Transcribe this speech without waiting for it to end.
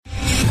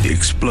The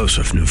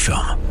explosive new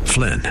film,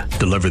 Flynn,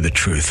 deliver the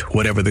truth,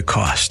 whatever the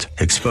cost,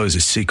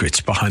 exposes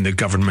secrets behind the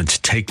government's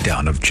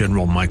takedown of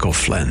General Michael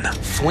Flynn.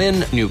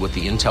 Flynn knew what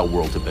the intel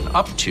world had been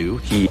up to.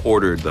 He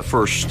ordered the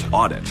first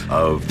audit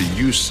of the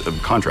use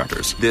of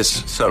contractors.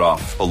 This set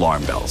off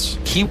alarm bells.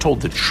 He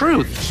told the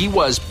truth. He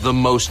was the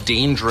most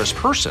dangerous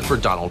person for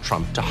Donald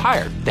Trump to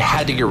hire. They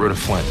had to get rid of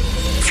Flynn.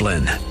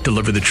 Flynn,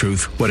 deliver the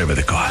truth, whatever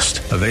the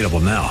cost. Available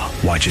now.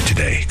 Watch it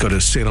today. Go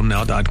to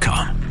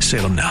salemnow.com.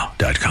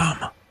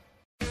 salemnow.com.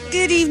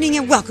 Good evening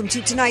and welcome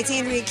to tonight's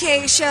Andrea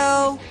Kaye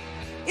Show.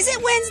 Is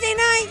it Wednesday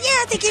night?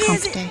 Yeah, I think it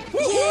is. Hump day.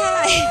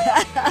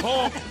 Yeah.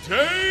 Hump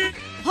day.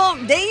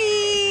 Hump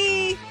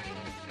day.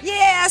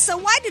 Yeah, so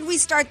why did we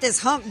start this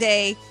hump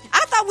day?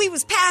 I thought we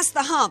was past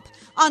the hump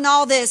on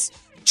all this.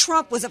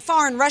 Trump was a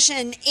foreign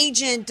Russian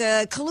agent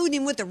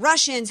colluding with the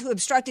Russians who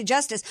obstructed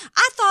justice.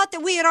 I thought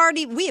that we had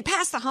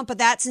passed the hump of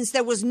that since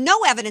there was no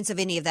evidence of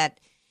any of that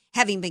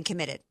having been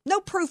committed. No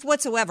proof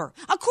whatsoever,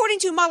 according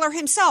to Mueller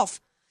himself.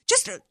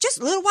 Just a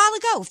little while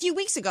ago, a few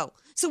weeks ago.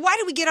 So why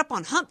do we get up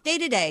on hump day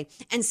today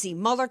and see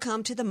Mueller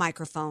come to the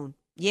microphone?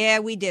 Yeah,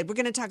 we did. We're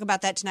going to talk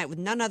about that tonight with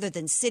none other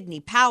than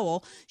Sidney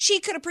Powell. She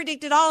could have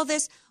predicted all of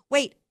this.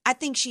 Wait, I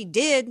think she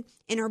did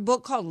in her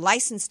book called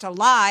License to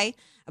Lie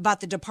about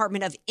the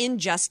Department of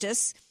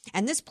Injustice.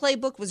 And this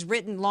playbook was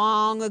written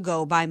long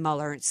ago by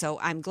Mueller. So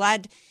I'm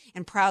glad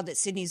and proud that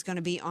Sidney's going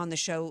to be on the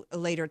show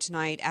later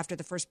tonight after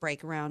the first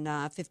break around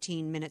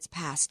 15 minutes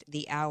past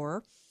the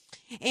hour.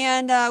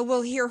 And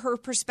we'll hear her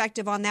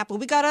perspective on that. But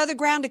we got other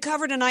ground to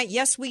cover tonight.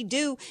 Yes, we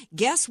do.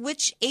 Guess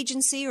which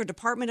agency or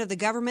department of the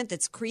government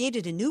that's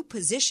created a new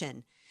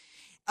position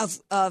of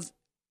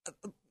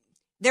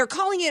they're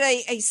calling it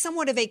a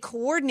somewhat of a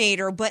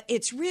coordinator, but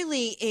it's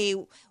really a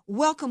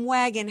welcome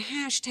wagon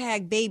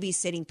hashtag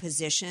babysitting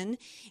position.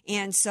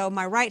 And so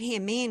my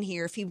right-hand man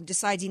here, if he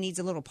decides he needs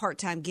a little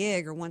part-time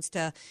gig or wants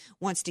to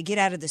get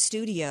out of the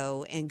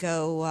studio and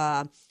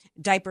go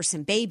diaper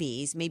some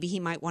babies, maybe he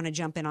might want to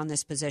jump in on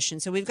this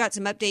position. So we've got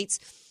some updates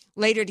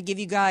later to give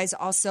you guys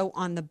also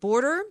on the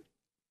border,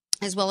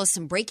 as well as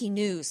some breaking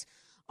news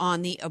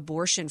on the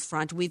abortion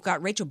front. We've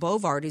got Rachel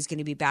Bovard who's going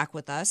to be back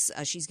with us.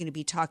 She's going to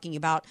be talking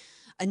about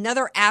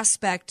another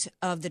aspect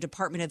of the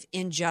Department of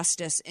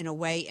Injustice in a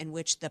way in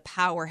which the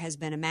power has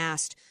been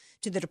amassed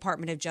to the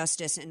Department of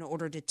Justice in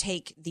order to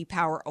take the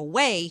power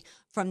away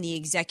from the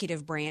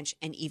executive branch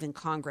and even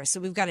Congress. So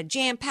we've got a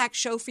jam-packed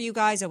show for you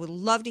guys. I would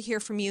love to hear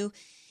from you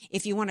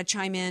if you want to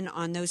chime in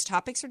on those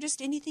topics or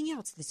just anything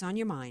else that's on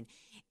your mind.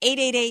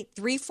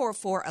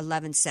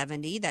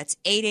 888-344-1170. That's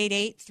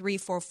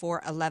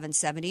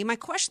 888-344-1170. My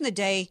question of the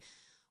day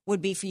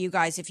would be for you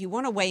guys, if you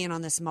want to weigh in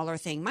on this Mueller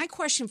thing, my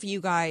question for you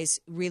guys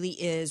really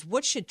is,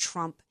 what should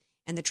Trump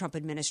and the Trump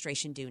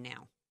administration do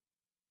now?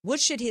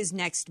 What should his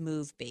next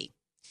move be?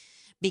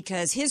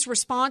 Because his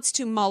response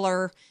to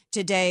Mueller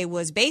today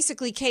was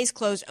basically case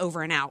closed,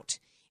 over and out.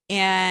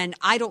 And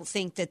I don't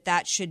think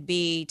that should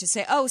be to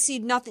say, oh, see,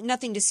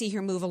 nothing to see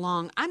here, move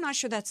along. I'm not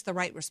sure that's the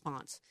right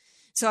response.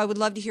 So I would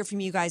love to hear from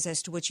you guys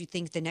as to what you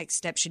think the next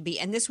step should be.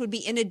 And this would be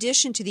in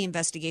addition to the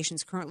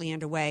investigations currently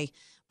underway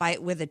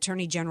with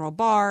Attorney General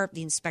Barr,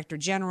 the Inspector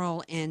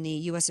General, and the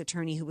U.S.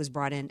 Attorney who was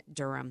brought in,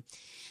 Durham.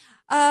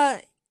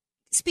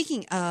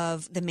 Speaking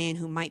of the man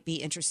who might be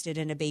interested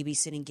in a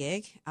babysitting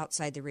gig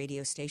outside the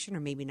radio station, or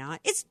maybe not,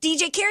 it's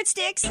DJ Carrot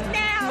Sticks.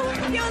 Now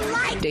you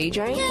like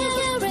DJ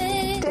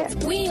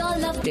Carrot. We all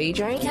love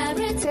DJ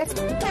Carrot Sticks.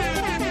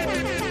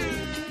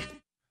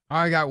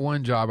 I got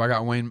one job. I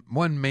got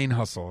one main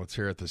hustle. It's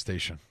here at the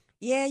station.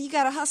 Yeah, you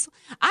got to hustle.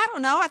 I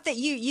don't know. I think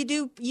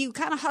you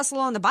kind of hustle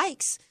on the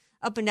bikes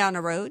up and down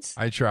the roads.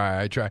 I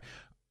try.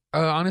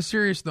 On a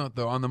serious note,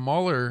 though, on the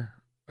Mueller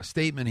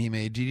statement he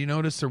made, did you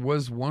notice there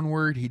was one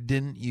word he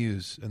didn't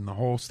use in the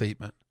whole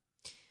statement?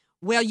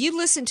 Well, you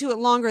listened to it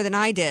longer than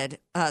I did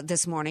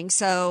this morning.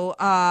 So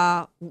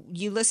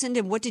you listened,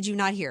 and what did you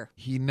not hear?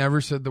 He never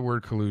said the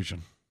word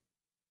collusion.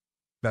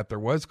 That there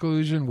was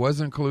collusion,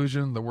 wasn't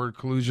collusion. The word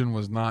collusion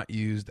was not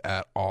used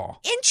at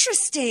all.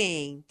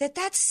 Interesting that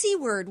C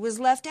word was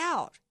left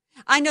out.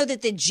 I know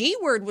that the G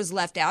word was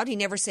left out. He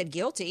never said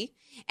guilty.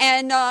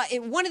 And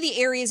one of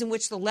the areas in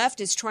which the left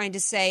is trying to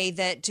say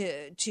that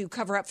to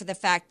cover up for the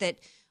fact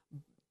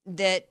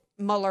that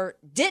Mueller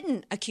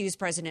didn't accuse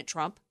President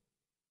Trump,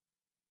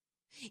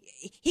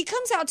 he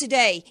comes out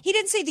today. He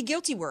didn't say the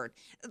guilty word.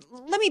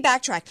 Let me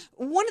backtrack.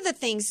 One of the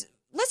things,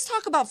 let's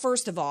talk about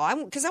first of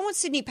all, because I want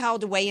Sidney Powell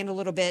to weigh in a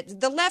little bit.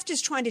 The left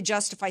is trying to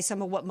justify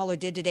some of what Mueller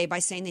did today by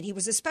saying that he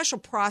was a special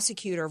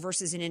prosecutor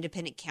versus an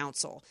independent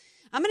counsel.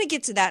 I'm going to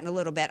get to that in a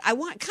little bit. I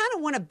kind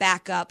of want to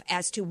back up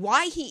as to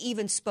why he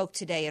even spoke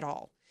today at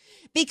all.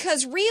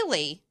 Because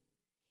really,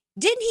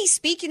 didn't he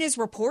speak in his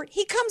report?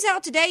 He comes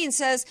out today and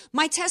says,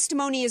 my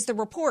testimony is the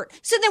report.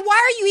 So then why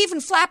are you even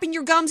flapping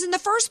your gums in the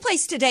first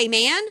place today,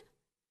 man?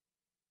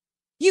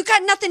 You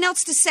got nothing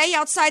else to say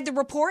outside the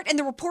report and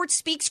the report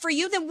speaks for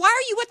you? Then why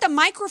are you at the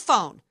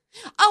microphone?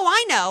 Oh,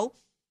 I know.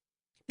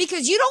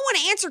 Because you don't want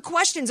to answer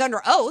questions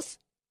under oath.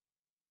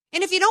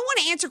 And if you don't want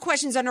to answer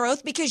questions under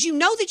oath because you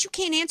know that you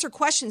can't answer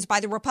questions by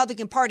the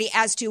Republican Party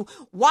as to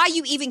why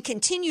you even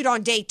continued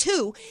on day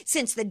 2,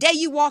 since the day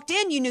you walked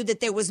in, you knew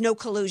that there was no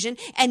collusion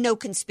and no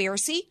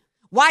conspiracy.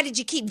 Why did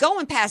you keep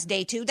going past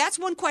day 2? That's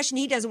one question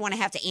he doesn't want to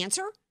have to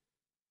answer.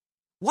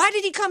 Why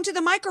did he come to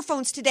the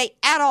microphones today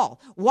at all?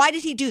 Why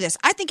did he do this?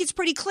 I think it's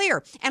pretty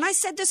clear. And I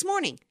said this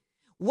morning,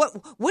 what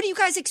do you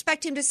guys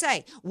expect him to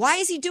say? Why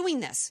is he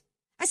doing this?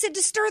 I said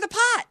to stir the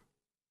pot.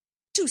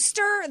 To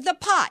stir the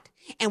pot.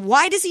 And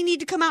why does he need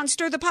to come out and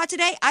stir the pot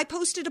today? I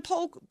posted a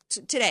poll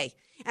today.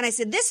 And I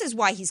said, this is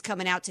why he's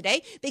coming out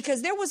today,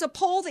 because there was a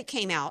poll that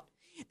came out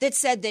that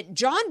said that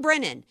John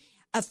Brennan,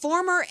 a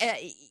former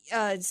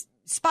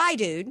spy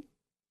dude,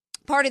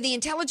 part of the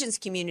intelligence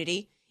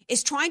community,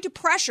 is trying to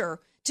pressure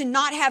to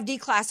not have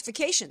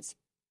declassifications.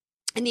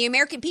 And the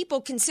American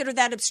people consider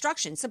that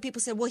obstruction. Some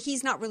people say, well,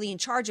 he's not really in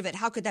charge of it.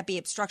 How could that be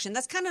obstruction?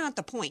 That's kind of not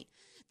the point.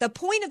 The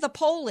point of the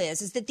poll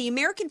is that the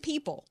American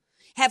people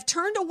have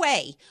turned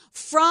away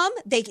from,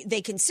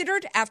 they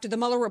considered, after the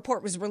Mueller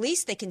report was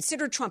released, they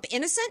considered Trump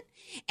innocent,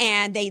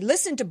 and they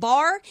listened to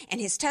Barr and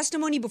his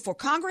testimony before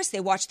Congress. They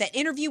watched that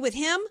interview with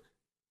him.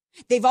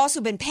 They've also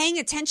been paying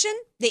attention,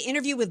 the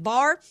interview with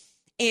Barr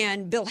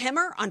and Bill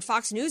Hemmer on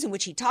Fox News, in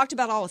which he talked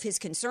about all of his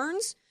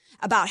concerns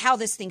about how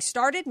this thing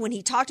started, when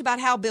he talked about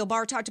how Bill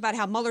Barr talked about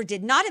how Mueller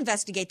did not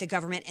investigate the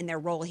government and their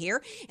role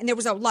here. And there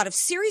was a lot of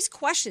serious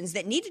questions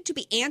that needed to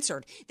be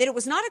answered, that it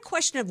was not a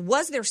question of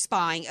was there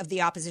spying of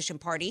the opposition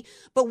party,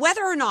 but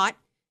whether or not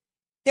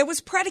there was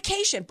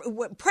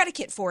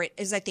predicate for it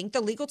is, I think,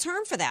 the legal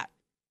term for that.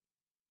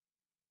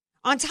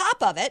 On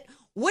top of it,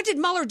 what did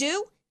Mueller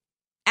do?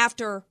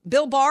 After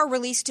Bill Barr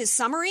released his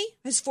summary,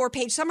 his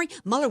 4-page summary,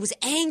 Mueller was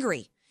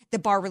angry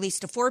that Barr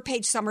released a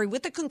 4-page summary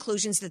with the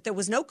conclusions that there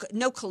was no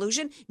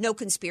collusion, no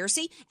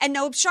conspiracy, and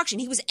no obstruction.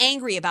 He was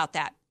angry about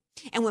that.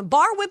 And when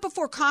Barr went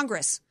before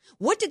Congress,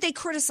 what did they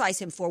criticize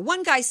him for?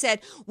 One guy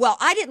said, well,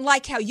 I didn't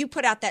like how you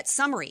put out that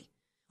summary.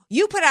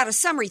 You put out a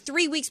summary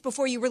 3 weeks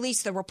before you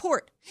released the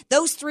report.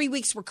 Those 3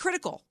 weeks were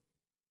critical.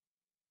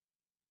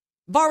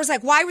 Barr was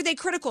like, why were they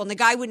critical? And the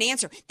guy wouldn't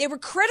answer. They were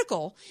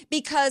critical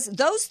because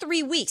those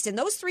 3 weeks,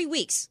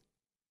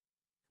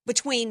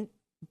 between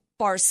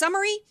Barr's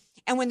summary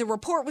and when the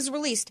report was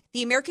released,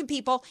 the American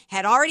people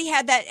had already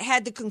had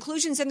the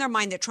conclusions in their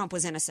mind that Trump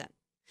was innocent.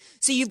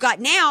 So you've got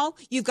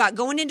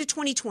going into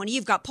 2020,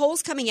 you've got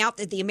polls coming out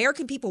that the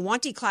American people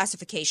want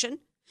declassification.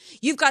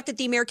 You've got that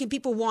the American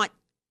people want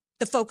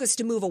the focus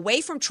to move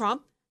away from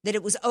Trump, that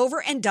it was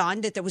over and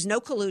done, that there was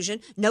no collusion,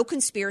 no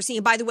conspiracy.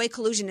 And by the way,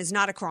 collusion is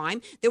not a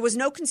crime. There was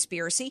no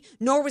conspiracy,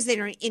 nor was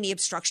there any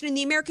obstruction. And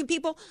the American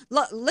people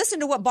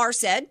listened to what Barr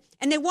said,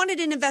 and they wanted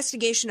an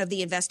investigation of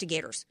the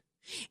investigators.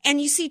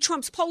 And you see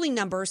Trump's polling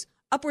numbers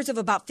upwards of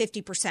about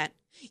 50%.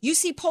 You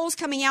see polls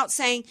coming out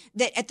saying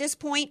that at this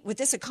point, with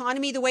this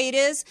economy the way it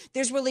is,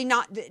 there's really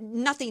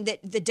nothing that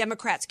the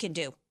Democrats can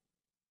do.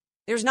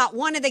 There's not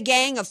one of the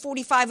gang of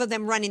 45 of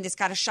them running that's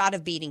got a shot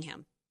of beating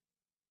him.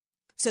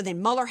 So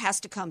then Mueller has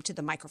to come to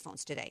the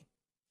microphones today.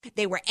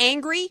 They were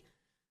angry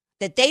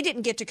that they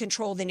didn't get to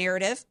control the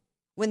narrative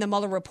when the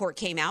Mueller report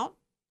came out,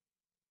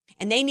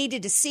 and they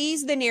needed to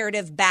seize the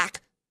narrative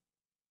back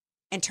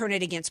and turn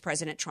it against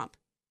President Trump.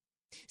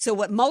 So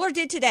what Mueller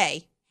did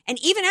today, and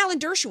even Alan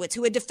Dershowitz,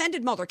 who had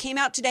defended Mueller, came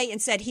out today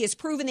and said he has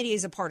proven that he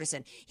is a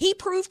partisan. He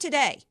proved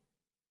today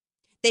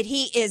that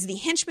he is the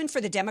henchman for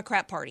the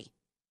Democrat Party.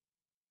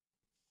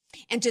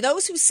 And to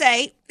those who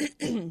say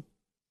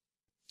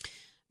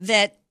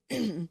that,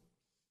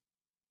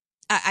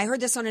 I heard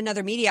this on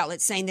another media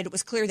outlet saying that it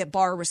was clear that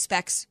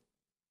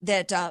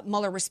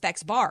Mueller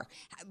respects Barr.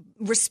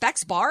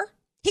 Respects Barr?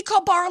 He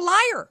called Barr a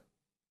liar.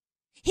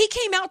 He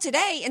came out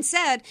today and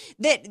said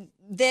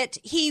that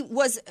he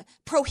was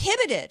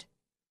prohibited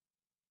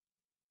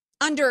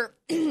under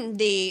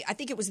I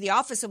think it was the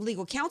Office of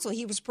Legal Counsel.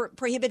 He was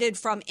prohibited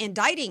from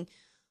indicting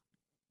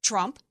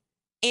Trump.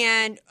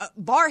 And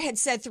Barr had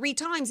said 3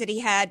 times that he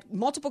had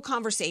multiple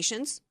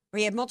conversations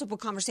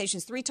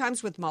 3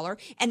 times with Mueller,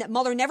 and that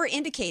Mueller never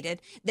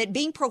indicated that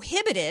being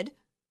prohibited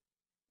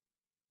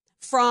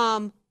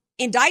from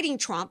indicting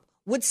Trump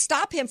would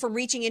stop him from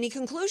reaching any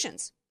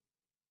conclusions.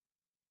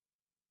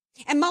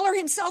 And Mueller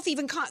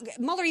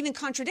even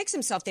contradicts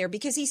himself there,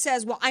 because he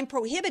says, well, I'm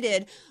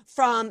prohibited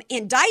from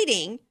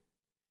indicting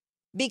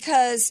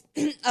because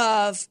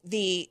of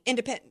the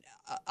independent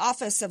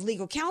Office of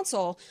Legal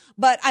Counsel,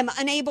 but I'm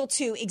unable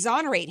to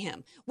exonerate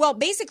him. Well,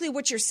 basically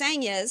what you're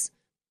saying is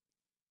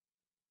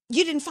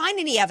you didn't find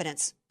any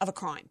evidence of a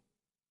crime.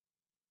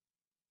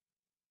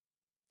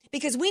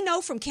 Because we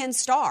know from Ken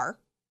Starr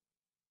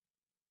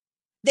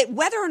that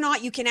whether or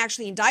not you can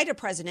actually indict a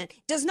president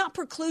does not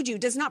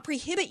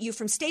prohibit you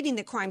from stating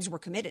that crimes were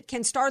committed.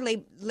 Ken Starr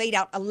laid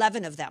out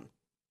 11 of them.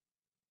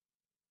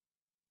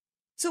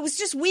 So it was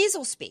just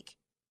weasel speak.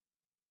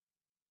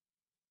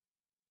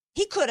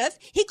 He could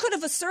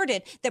have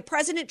asserted that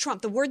President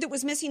Trump, the word that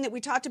was missing that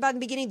we talked about in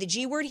the beginning, the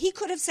G word, he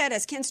could have said,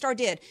 as Ken Starr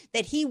did,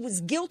 that he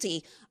was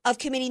guilty of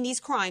committing these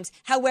crimes.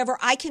 However,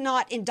 I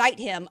cannot indict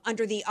him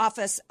under the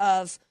Office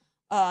of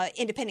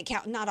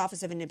not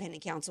Office of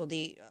Independent Counsel,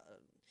 the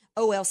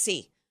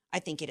OLC, I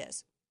think it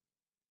is.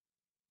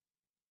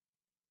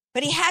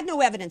 But he had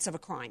no evidence of a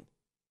crime.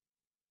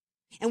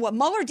 And what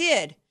Mueller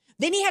did,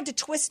 then he had to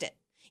twist it.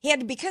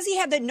 Because he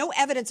had no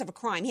evidence of a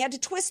crime, he had to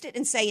twist it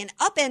and say and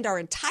upend our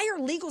entire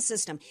legal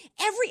system.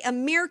 Every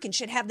American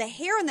should have the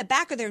hair on the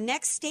back of their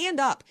neck stand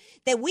up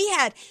that we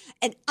had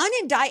an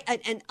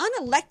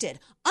unelected,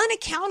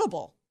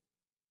 unaccountable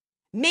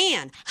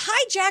man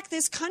hijack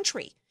this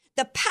country.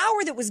 The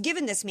power that was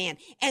given this man,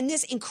 and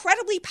this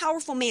incredibly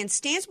powerful man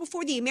stands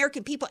before the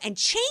American people and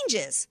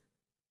changes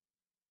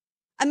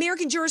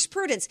American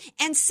jurisprudence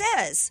and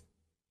says,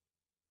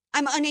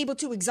 I'm unable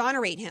to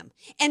exonerate him.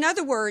 In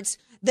other words,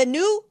 the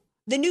new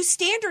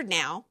standard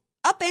now,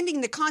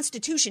 upending the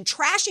Constitution,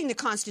 trashing the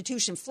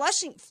Constitution,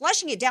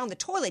 flushing it down the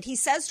toilet, he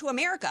says to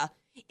America,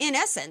 in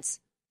essence,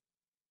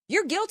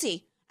 you're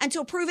guilty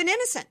until proven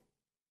innocent.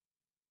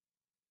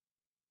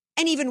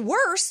 And even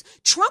worse,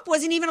 Trump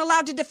wasn't even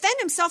allowed to defend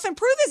himself and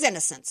prove his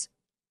innocence.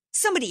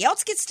 Somebody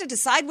else gets to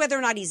decide whether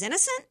or not he's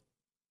innocent?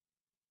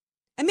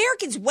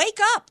 Americans, wake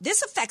up.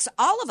 This affects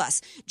all of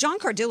us. John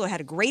Cardillo had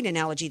a great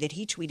analogy that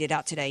he tweeted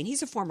out today, and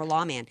he's a former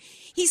lawman.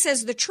 He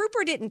says the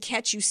trooper didn't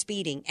catch you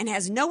speeding and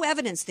has no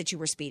evidence that you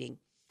were speeding,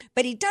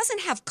 but he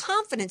doesn't have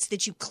confidence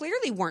that you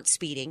clearly weren't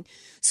speeding,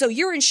 so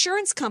your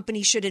insurance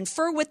company should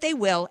infer what they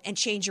will and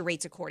change your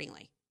rates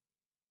accordingly.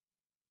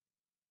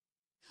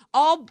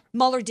 All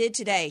Mueller did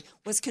today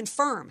was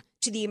confirm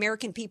to the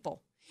American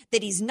people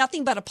that he's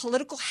nothing but a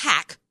political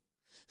hack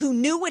who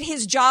knew what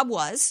his job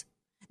was.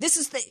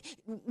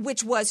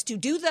 Which was to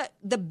do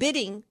the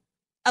bidding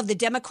of the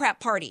Democrat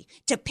Party,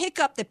 to pick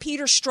up the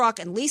Peter Strzok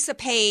and Lisa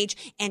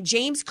Page and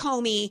James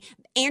Comey,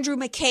 Andrew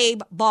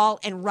McCabe ball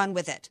and run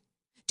with it,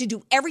 to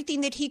do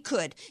everything that he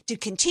could to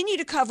continue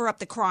to cover up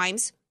the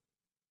crimes,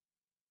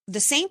 the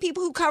same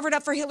people who covered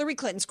up for Hillary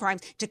Clinton's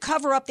crimes, to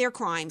cover up their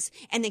crimes,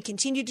 and then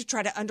continue to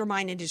try to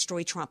undermine and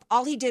destroy Trump.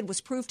 All he did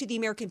was prove to the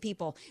American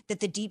people that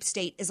the deep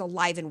state is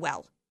alive and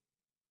well.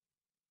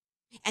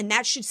 And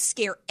that should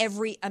scare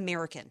every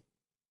American.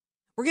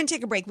 We're going to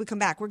take a break. We come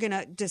back. We're going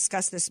to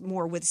discuss this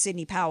more with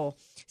Sidney Powell,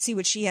 see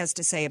what she has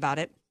to say about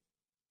it.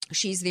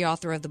 She's the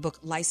author of the book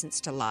License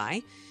to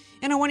Lie.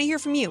 And I want to hear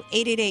from you.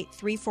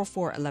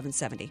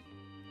 888-344-1170.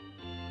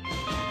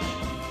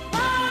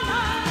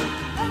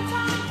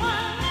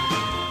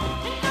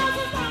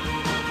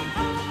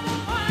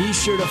 Be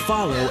sure to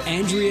follow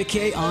Andrea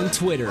Kaye on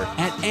Twitter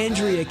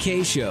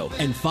 @AndreaKaye Show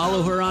and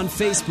follow her on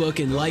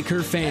Facebook and like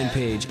her fan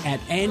page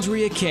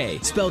 @Andrea Kaye,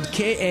 spelled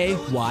Kaye.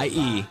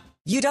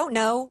 You don't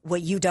know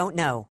what you don't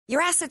know.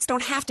 Your assets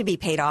don't have to be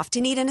paid off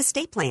to need an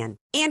estate plan.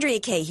 Andrea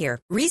Kaye here.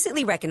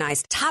 Recently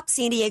recognized top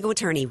San Diego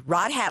attorney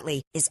Rod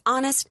Hatley is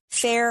honest,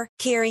 fair,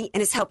 caring,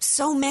 and has helped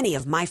so many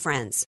of my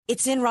friends.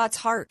 It's in Rod's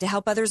heart to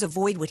help others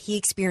avoid what he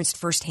experienced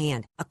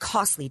firsthand, a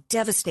costly,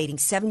 devastating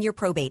 7-year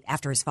probate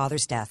after his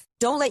father's death.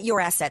 Don't let your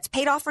assets,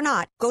 paid off or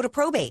not, go to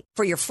probate.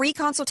 For your free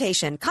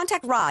consultation,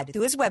 contact Rod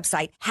through his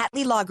website,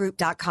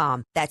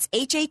 HatleyLawGroup.com. That's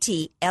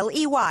HATLEY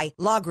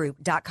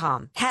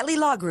lawgroup.com.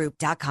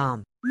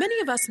 HatleyLawGroup.com.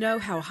 Many of us know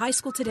how high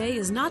school today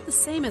is not the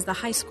same as the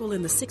high school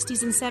in the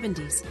 60s and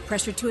 70s.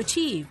 Pressure to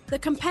achieve, the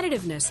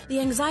competitiveness, the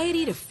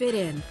anxiety to fit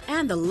in,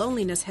 and the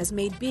loneliness has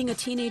made being a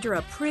teenager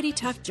a pretty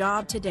tough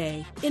job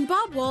today. In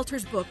Bob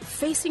Walter's book,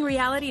 Facing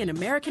Reality in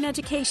American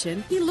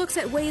Education, he looks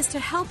at ways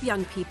to help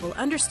young people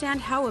understand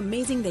how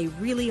amazing they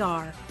really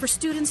are, for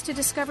students to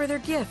discover their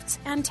gifts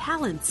and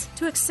talents,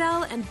 to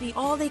excel and be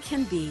all they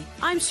can be.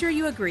 I'm sure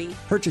you agree.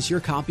 Purchase your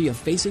copy of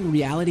Facing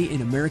Reality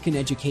in American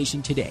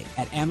Education today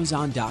at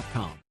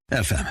Amazon.com.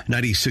 FM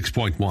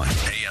 96.1,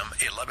 AM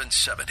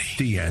 1170.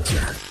 The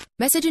Answer.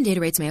 Message and data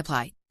rates may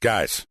apply.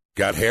 Guys,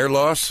 got hair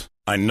loss?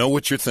 I know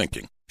what you're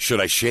thinking. Should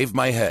I shave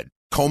my head?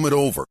 Comb it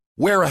over?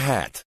 Wear a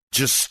hat?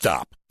 Just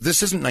stop.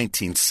 This isn't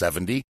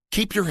 1970.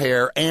 Keep your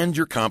hair and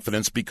your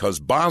confidence because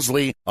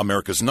Bosley,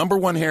 America's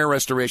 #1 hair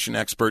restoration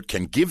expert,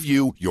 can give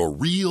you your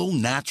real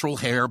natural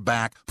hair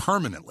back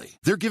permanently.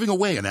 They're giving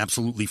away an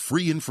absolutely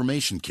free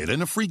information kit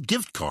and a free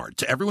gift card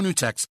to everyone who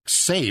texts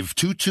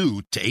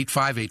SAVE22 to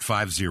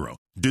 85850.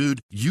 Dude,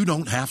 you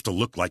don't have to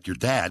look like your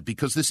dad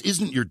because this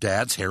isn't your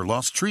dad's hair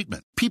loss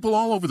treatment. People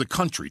all over the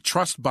country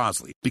trust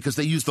Bosley because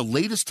they use the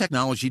latest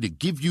technology to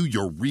give you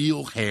your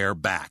real hair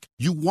back.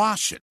 You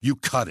wash it, you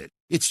cut it.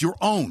 It's your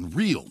own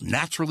real,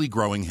 naturally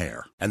growing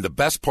hair. And the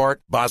best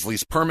part,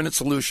 Bosley's permanent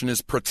solution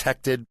is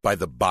protected by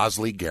the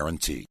Bosley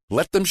Guarantee.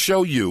 Let them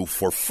show you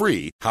for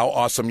free how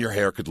awesome your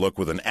hair could look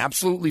with an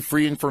absolutely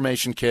free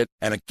information kit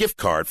and a gift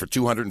card for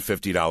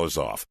 $250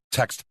 off.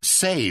 Text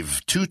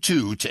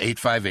SAVE22 to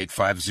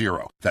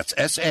 85850. That's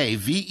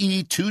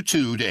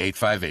SAVE22 to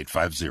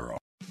 85850.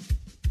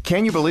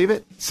 Can you believe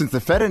it? Since the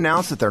Fed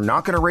announced that they're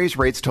not going to raise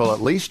rates till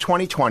at least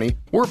 2020,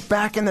 we're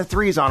back in the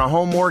threes on a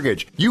home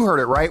mortgage. You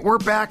heard it right. We're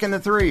back in the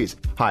threes.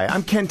 Hi,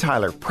 I'm Ken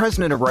Tyler,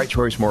 president of Right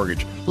Choice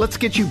Mortgage. Let's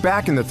get you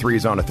back in the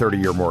threes on a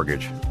 30-year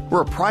mortgage.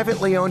 We're a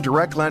privately owned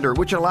direct lender,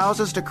 which allows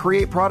us to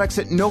create products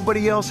that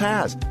nobody else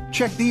has.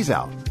 Check these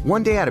out.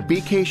 One day at a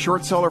BK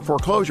short seller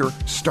foreclosure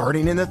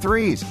starting in the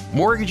 3s.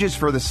 Mortgages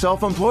for the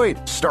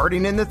self-employed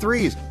starting in the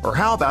 3s. Or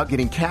how about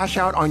getting cash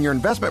out on your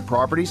investment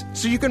properties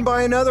so you can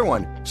buy another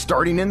one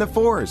starting in the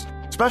 4s.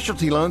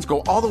 Specialty loans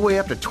go all the way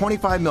up to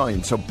 $25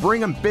 million, so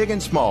bring them big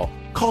and small.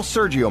 Call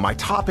Sergio, my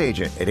top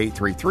agent, at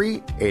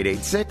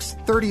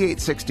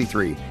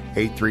 833-886-3863.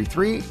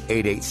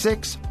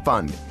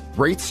 833-886-FUND.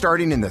 Rates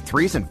starting in the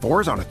 3s and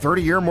 4s on a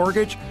 30-year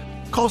mortgage?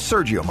 Call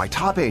Sergio, my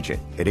top agent,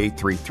 at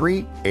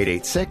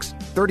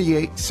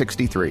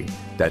 833-886-3863.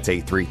 That's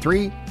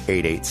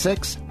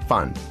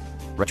 833-886-FUND.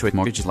 Retroactive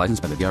Mortgage is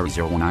licensed by the BRE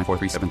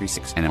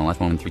 019433736 and NMLS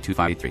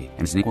 1132583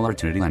 and is an equal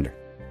opportunity lender.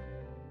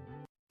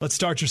 Let's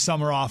start your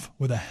summer off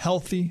with a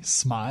healthy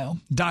smile.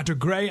 Dr.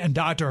 Gray and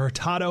Dr.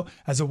 Hurtado,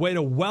 as a way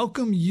to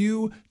welcome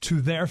you to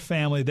their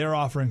family, they're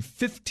offering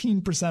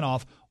 15%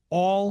 off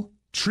all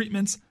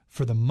treatments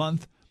for the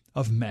month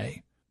of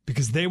May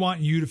because they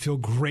want you to feel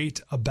great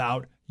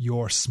about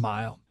your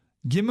smile.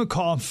 Give them a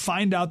call and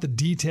find out the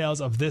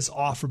details of this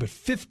offer, but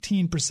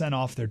 15%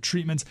 off their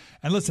treatments.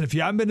 And listen, if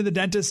you haven't been to the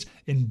dentist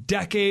in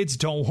decades,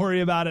 don't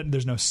worry about it.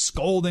 There's no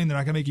scolding. They're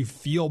not going to make you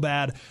feel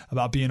bad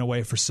about being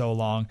away for so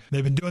long.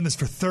 They've been doing this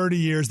for 30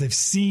 years. They've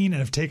seen and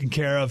have taken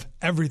care of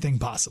everything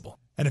possible.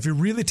 And if you're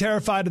really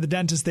terrified of the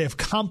dentist, they have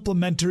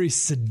complimentary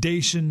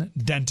sedation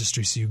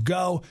dentistry. So you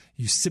go,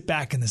 you sit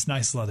back in this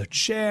nice leather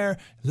chair,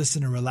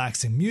 listen to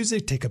relaxing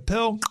music, take a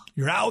pill,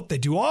 you're out. They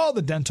do all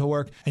the dental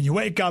work, and you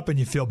wake up and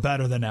you feel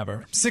better than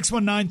ever.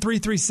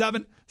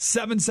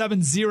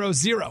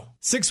 619-337-7700.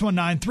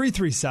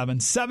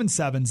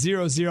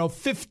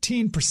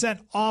 619-337-7700. 15%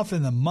 off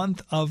in the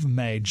month of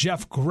May.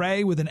 Jeff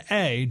Gray with an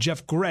A,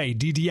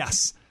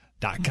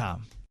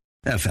 jeffgraydds.com.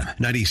 FM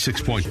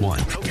 96.1,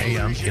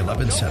 AM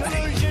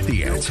 1170.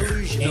 The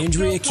Answer.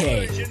 Andrea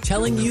Kaye,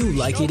 telling you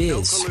like it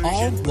is,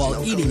 all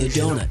while eating a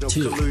donut,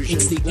 too.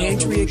 It's the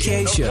Andrea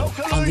Kaye Show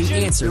on The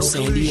Answer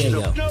San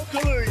Diego. No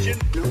collusion,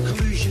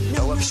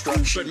 no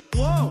obstruction.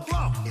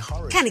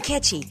 Kind of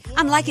catchy.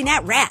 I'm liking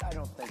that rap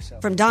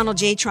from Donald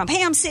J. Trump.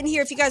 Hey, I'm sitting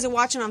here. If you guys are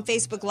watching on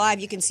Facebook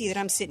Live, you can see that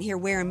I'm sitting here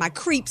wearing my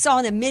Creeps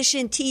on a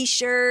Mission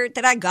t-shirt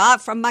that I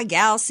got from my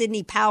gal,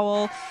 Sidney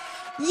Powell.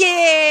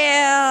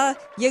 Yeah,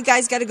 you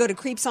guys got to go to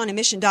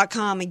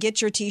creepsonamission.com and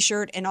get your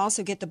t-shirt and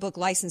also get the book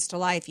License to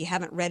Lie if you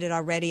haven't read it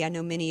already. I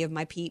know many of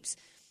my peeps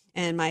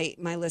and my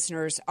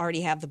listeners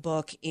already have the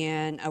book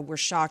and we're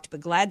shocked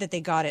but glad that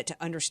they got it to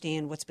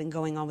understand what's been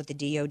going on with the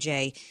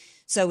DOJ.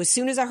 So as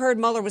soon as I heard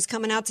Mueller was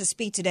coming out to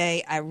speak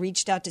today, I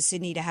reached out to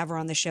Sidney to have her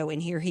on the show,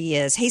 and here he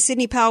is. Hey,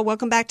 Sidney Powell,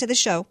 welcome back to the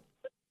show.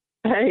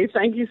 Hey,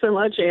 thank you so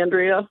much,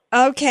 Andrea.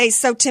 Okay,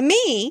 so to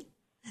me,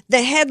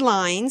 the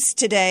headlines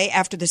today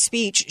after the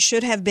speech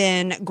should have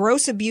been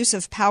gross abuse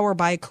of power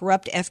by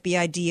corrupt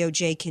FBI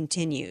DOJ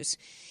continues.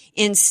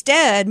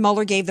 Instead,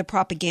 Mueller gave the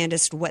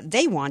propagandists what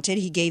they wanted.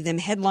 He gave them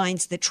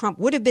headlines that Trump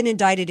would have been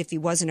indicted if he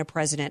wasn't a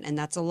president, and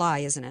that's a lie,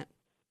 isn't it?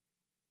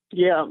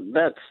 Yeah,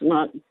 that's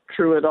not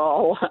true at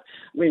all. I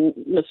mean,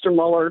 Mr.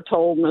 Mueller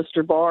told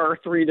Mr. Barr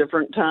 3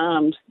 different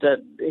times that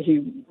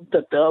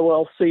the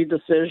OLC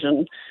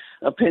decision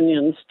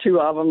opinions, 2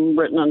 of them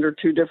written under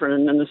 2 different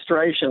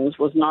administrations,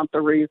 was not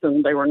the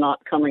reason they were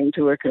not coming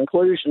to a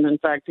conclusion. In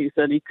fact, he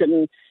said he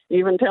couldn't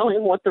even tell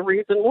him what the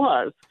reason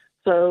was.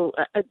 So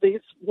at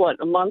least,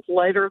 a month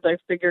later, they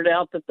figured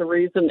out that the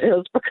reason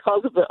is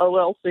because of the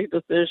OLC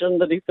decision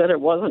that he said it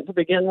wasn't to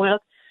begin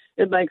with.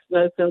 It makes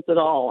no sense at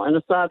all. And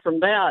aside from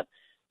that,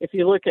 if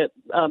you look at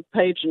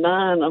page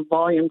 9 of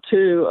volume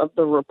 2 of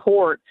the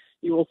report,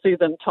 you will see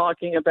them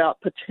talking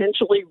about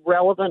potentially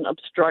relevant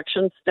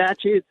obstruction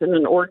statutes in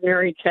an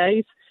ordinary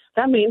case.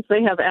 That means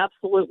they have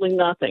absolutely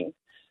nothing.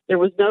 There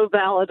was no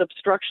valid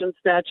obstruction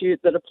statute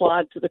that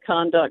applied to the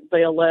conduct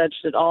they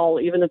alleged at all,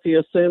 even if you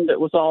assumed it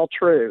was all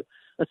true,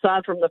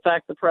 aside from the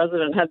fact the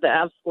president had the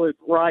absolute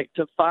right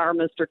to fire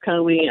Mr.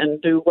 Comey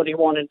and do what he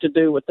wanted to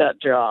do with that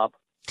job.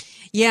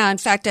 Yeah, in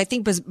fact, I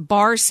think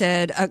Barr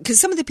said,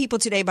 because some of the people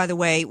today, by the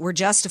way, were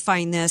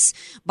justifying this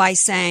by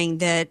saying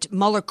that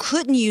Mueller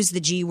couldn't use the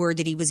G word,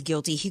 that he was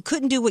guilty. He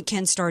couldn't do what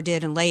Ken Starr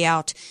did and lay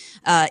out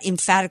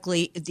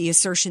emphatically the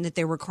assertion that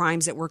there were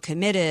crimes that were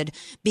committed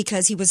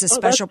because he was a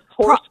special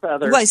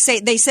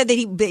they said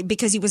that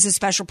because he was a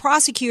special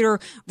prosecutor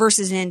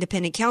versus an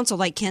independent counsel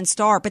like Ken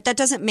Starr, but that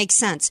doesn't make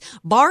sense.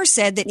 Barr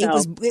said that it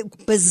was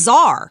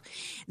bizarre.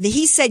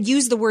 He said,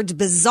 use the words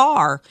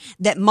bizarre,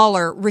 that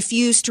Mueller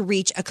refused to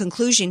reach a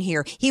conclusion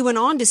here. He went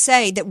on to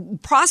say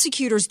that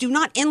prosecutors do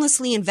not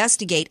endlessly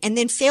investigate and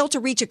then fail to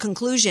reach a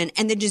conclusion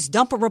and then just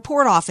dump a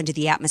report off into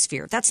the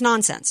atmosphere. That's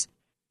nonsense.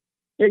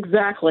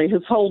 Exactly.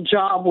 His whole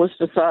job was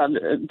to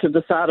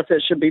decide if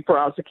it should be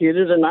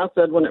prosecuted. And I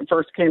said when it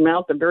first came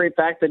out, the very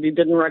fact that he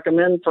didn't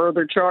recommend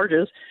further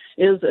charges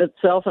is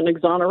itself an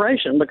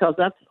exoneration, because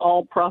that's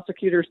all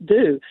prosecutors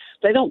do.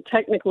 They don't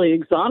technically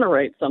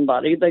exonerate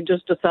somebody. They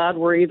just decide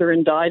we're either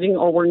indicting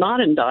or we're not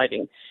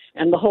indicting.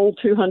 And the whole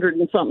 200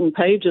 and something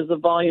pages of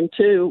Volume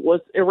 2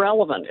 was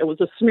irrelevant. It was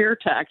a smear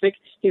tactic.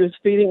 He was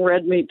feeding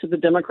red meat to the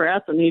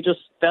Democrats, and he just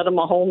fed them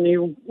a whole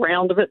new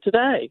round of it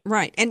today.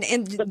 Right,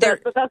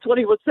 but that's what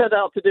he was set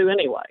out to do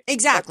anyway.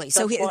 Exactly.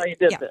 That's why he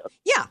did this.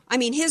 Yeah, I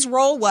mean, his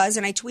role was,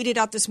 and I tweeted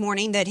out this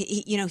morning that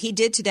he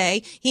did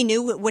today. He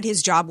knew what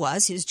his job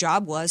was. His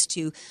job was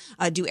to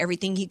do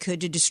everything he could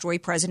to destroy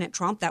President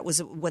Trump. That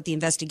was what the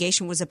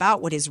investigation was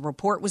about, what his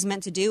report was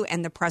meant to do,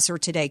 and the presser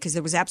today, because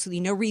there was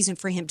absolutely no reason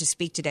for him to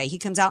speak today. He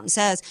comes out and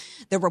says,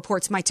 the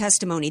report's my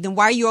testimony. Then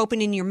why are you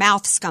opening your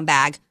mouth,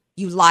 scumbag?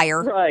 You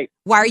liar. Right.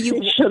 Why are you?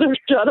 He should have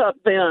shut up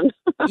then.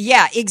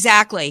 Yeah,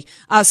 exactly.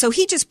 So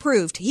he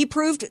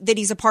proved that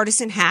he's a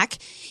partisan hack.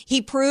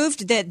 He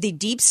proved that the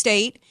deep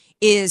state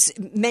is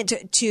meant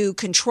to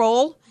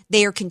control.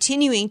 They are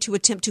continuing to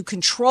attempt to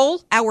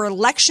control our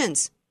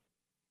elections.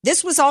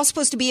 This was all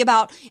supposed to be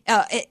about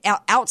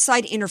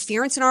outside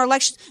interference in our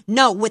elections.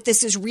 No, what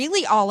this is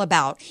really all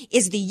about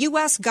is the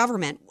U.S.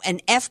 government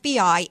and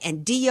FBI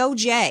and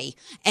DOJ,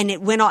 and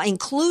it went on,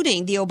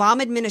 including the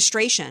Obama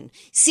administration,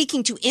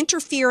 seeking to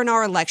interfere in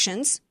our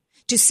elections,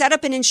 to set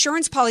up an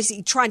insurance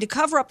policy, trying to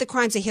cover up the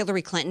crimes of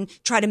Hillary Clinton,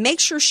 try to make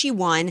sure she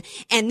won,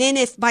 and then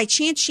if by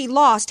chance she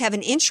lost, have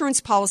an insurance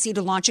policy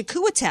to launch a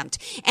coup attempt.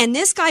 And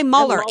this guy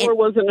Mueller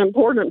was an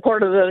important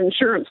part of that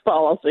insurance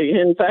policy.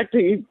 In fact,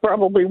 he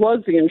probably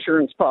was the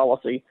insurance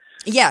policy.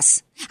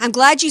 Yes. I'm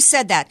glad you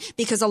said that,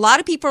 because a lot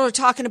of people are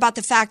talking about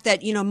the fact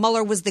that,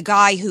 Mueller was the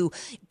guy who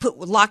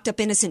locked up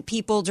innocent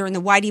people during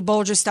the Whitey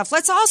Bulger stuff.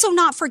 Let's also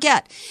not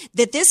forget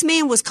that this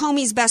man was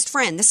Comey's best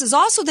friend. This is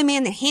also the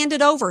man that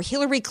handed over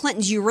Hillary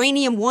Clinton's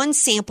uranium-1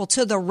 sample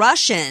to the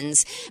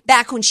Russians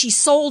back when she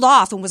sold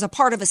off and was a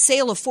part of a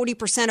sale of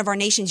 40% of our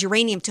nation's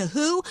uranium to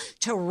who?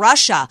 To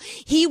Russia.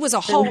 He was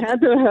a whole... And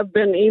had to have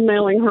been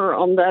emailing her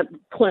on that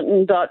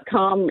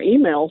Clinton.com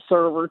email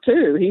server,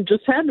 too. He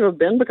just had to have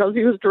been, because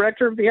he was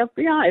director of the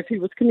FBI. If he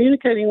was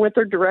communicating with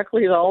her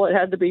directly at all, it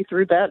had to be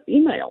through that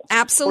email.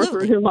 Absolutely.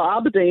 Or through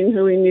Huma Abedin,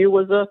 who he knew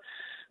was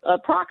a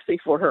proxy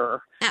for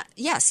her.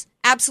 Yes,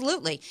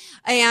 absolutely.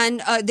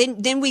 And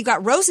then we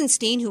got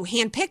Rosenstein, who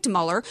handpicked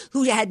Mueller,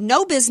 who had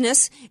no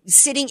business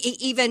sitting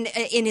even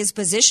in his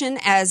position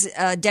as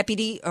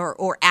deputy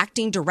or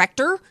acting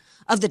director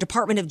of the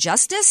Department of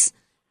Justice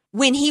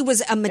when he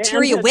was a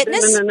material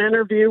witness. In an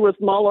interview with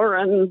Mueller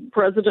and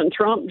President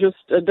Trump just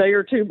a day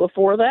or two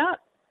before that.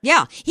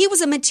 Yeah, he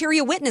was a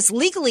material witness.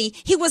 Legally,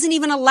 he wasn't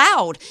even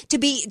allowed to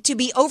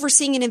be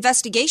overseeing an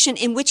investigation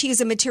in which he is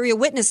a material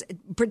witness,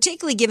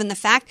 particularly given the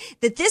fact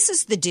that this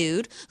is the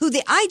dude who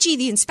the IG,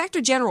 the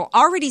Inspector General,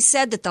 already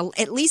said that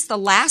at least the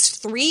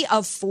last 3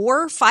 of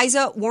 4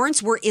 FISA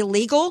warrants were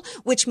illegal,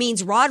 which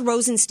means Rod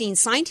Rosenstein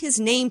signed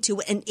his name to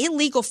an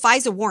illegal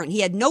FISA warrant.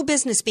 He had no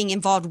business being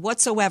involved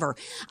whatsoever.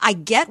 I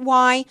get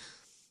why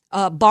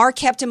Barr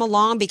kept him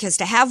along, because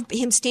to have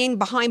him stand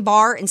behind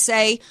Barr and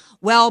say,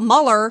 well,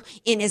 Mueller,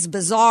 in his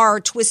bizarre,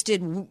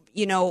 twisted,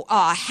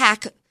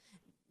 hack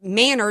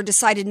manner,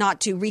 decided not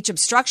to reach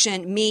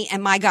obstruction. Me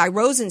and my guy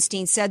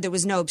Rosenstein said there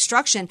was no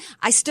obstruction.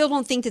 I still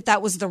don't think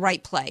that was the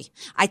right play.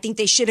 I think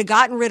they should have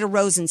gotten rid of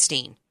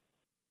Rosenstein.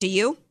 Do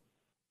you?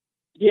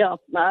 Yeah,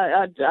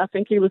 I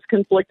think he was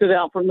conflicted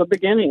out from the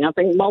beginning. I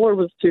think Mueller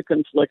was too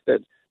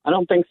conflicted. I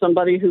don't think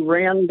somebody who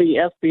ran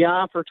the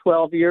FBI for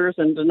 12 years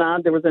and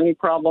denied there was any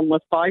problem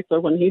with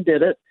FISA when he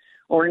did it,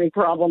 or any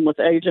problem with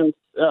agents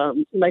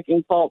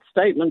making false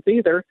statements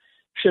either,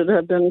 should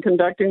have been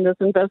conducting this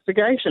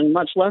investigation,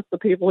 much less the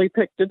people he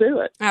picked to do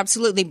it.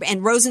 Absolutely.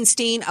 And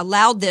Rosenstein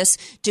allowed this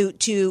to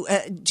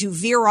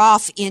veer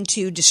off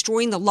into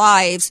destroying the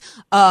lives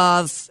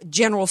of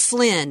General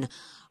Flynn,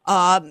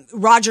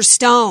 Roger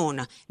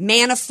Stone,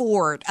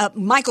 Manafort,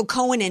 Michael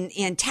Cohen,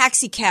 and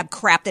taxi cab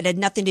crap that had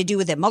nothing to do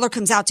with it. Mueller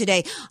comes out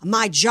today.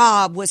 My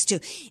job was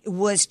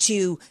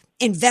to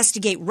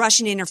investigate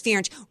Russian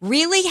interference.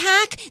 Really,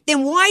 hack?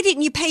 Then why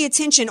didn't you pay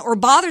attention or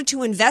bother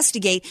to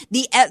investigate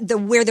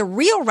where the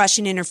real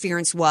Russian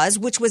interference was,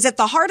 which was at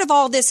the heart of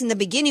all this in the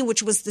beginning,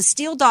 which was the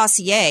Steele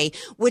dossier,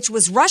 which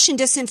was Russian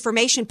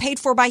disinformation paid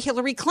for by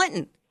Hillary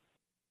Clinton?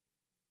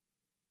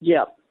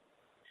 Yep.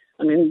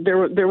 I mean, there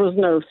was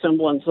no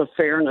semblance of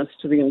fairness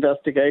to the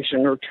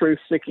investigation or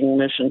truth-seeking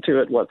mission to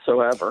it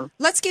whatsoever.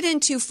 Let's get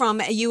into, from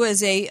you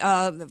as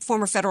a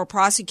former federal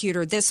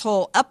prosecutor, this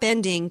whole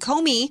upending.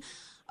 Comey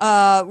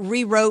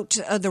rewrote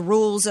the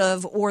rules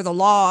or the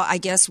law, I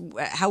guess,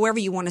 however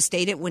you want to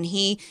state it, when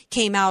he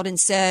came out and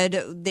said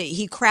that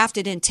he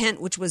crafted intent,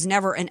 which was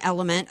never an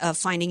element of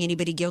finding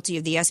anybody guilty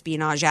of the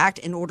Espionage Act,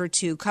 in order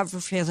to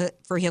cover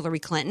for Hillary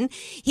Clinton.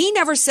 He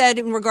never said,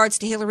 in regards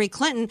to Hillary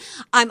Clinton,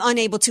 I'm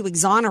unable to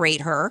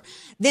exonerate her.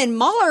 Then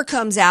Mueller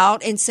comes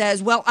out and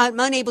says, well, I'm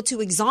unable to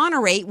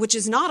exonerate, which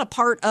is not a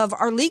part of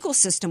our legal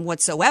system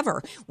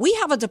whatsoever. We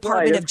have a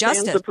Department of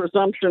Justice. The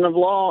presumption of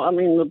law,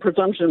 the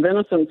presumption of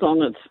innocence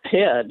on its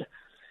head.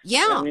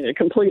 Yeah. I mean, it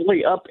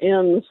completely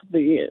upends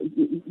the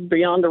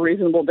beyond a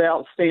reasonable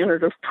doubt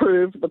standard of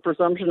proof, the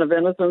presumption of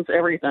innocence,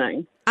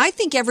 everything. I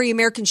think every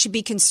American should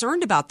be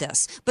concerned about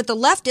this, but the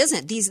left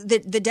isn't.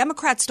 The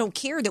Democrats don't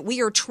care that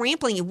we are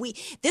trampling.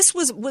 This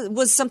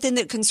was something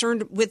that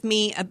concerned with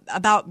me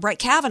about Brett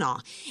Kavanaugh,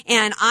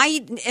 and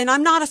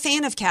I'm not a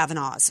fan of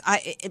Kavanaugh's.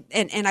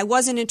 I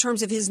wasn't in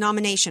terms of his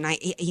nomination.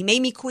 He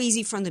made me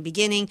queasy from the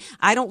beginning.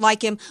 I don't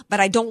like him,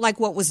 but I don't like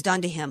what was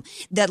done to him.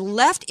 The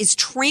left is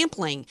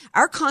trampling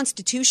our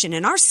Constitution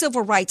and our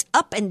civil rights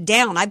up and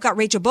down. I've got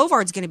Rachel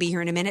Bovard's going to be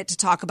here in a minute to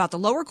talk about the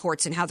lower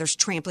courts and how they're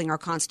trampling our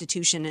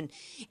Constitution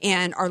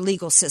and our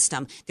legal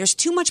system. There's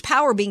too much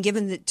power being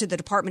given to the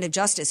Department of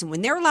Justice. And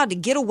when they're allowed to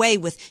get away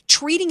with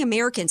treating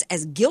Americans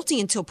as guilty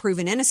until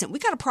proven innocent, we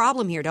got a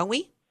problem here, don't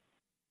we?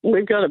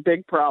 We've got a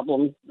big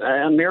problem.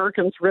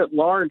 Americans writ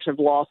large have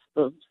lost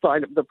the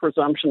sight of the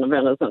presumption of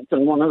innocence.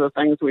 And one of the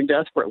things we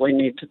desperately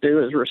need to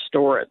do is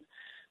restore it,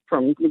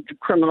 from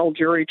criminal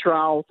jury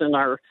trials in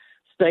our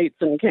states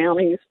and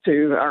counties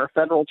to our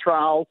federal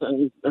trials,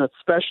 and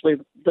especially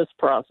this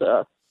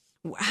process.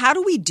 How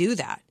do we do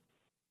that?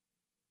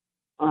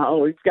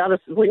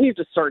 We need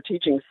to start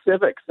teaching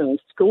civics in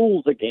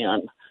schools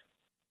again.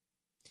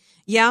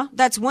 Yeah,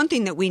 that's one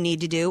thing that we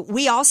need to do.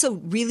 We also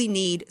really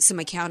need some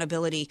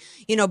accountability.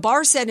 You know,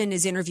 Barr said in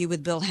his interview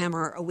with Bill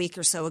Hemmer a week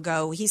or so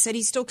ago, he said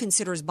he still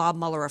considers Bob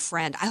Mueller a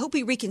friend. I hope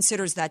he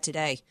reconsiders that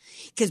today,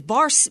 because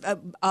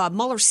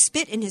Mueller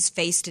spit in his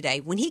face today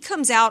when he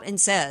comes out and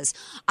says,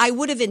 I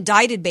would have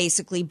indicted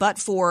basically, but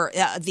for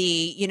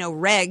the,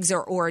 regs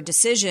or a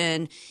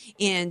decision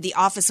in the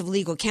Office of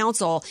Legal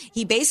Counsel.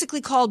 He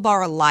basically called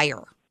Barr a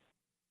liar.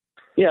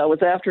 Yeah, it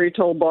was after he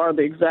told Barr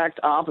the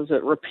exact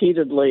opposite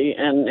repeatedly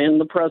and in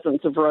the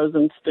presence of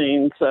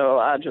Rosenstein.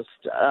 So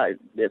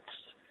it's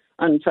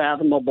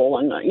unfathomable.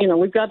 And,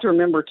 we've got to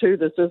remember, too,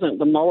 this isn't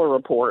the Mueller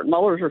report.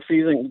 Mueller's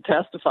refusing to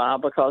testify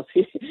because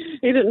he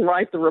didn't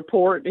write the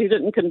report. He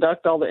didn't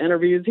conduct all the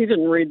interviews. He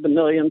didn't read the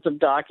millions of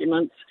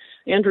documents.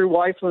 Andrew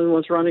Weissman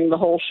was running the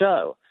whole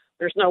show.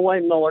 There's no way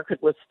Mueller could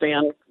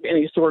withstand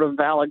any sort of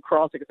valid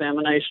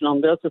cross-examination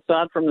on this,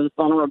 aside from his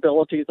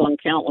vulnerabilities on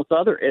countless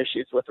other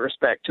issues with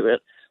respect to it.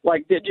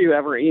 Like, did you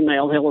ever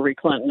email Hillary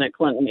Clinton at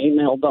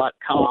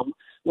clintonemail.com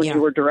when you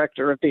were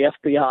director of the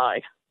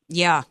FBI?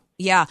 Yeah.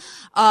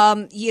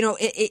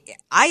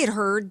 I had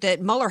heard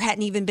that Mueller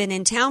hadn't even been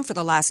in town for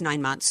the last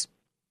 9 months.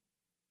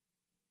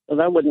 Well,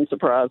 that wouldn't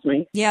surprise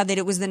me. Yeah, that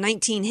it was the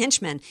 19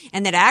 henchmen,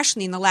 and that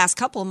actually in the last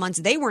couple of months,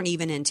 they weren't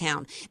even in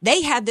town.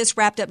 They had this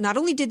wrapped up. Not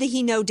only did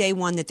he know day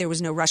one that there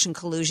was no Russian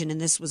collusion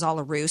and this was all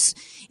a ruse,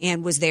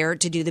 and was there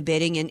to do the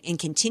bidding and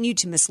continue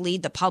to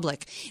mislead the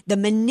public. The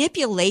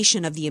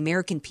manipulation of the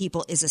American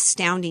people is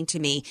astounding to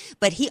me.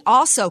 But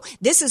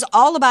this is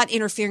all about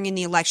interfering in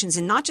the elections,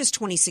 and not just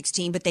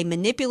 2016, but they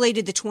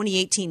manipulated the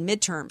 2018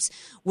 midterms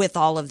with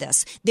all of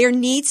this. There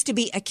needs to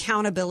be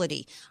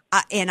accountability.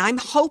 And I'm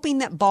hoping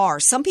that Barr,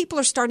 some people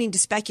are starting to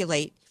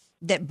speculate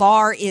that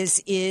Barr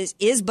is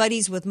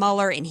buddies with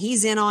Mueller and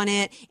he's in on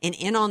it and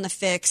in on the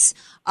fix.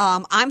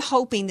 I'm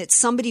hoping that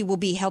somebody will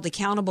be held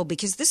accountable,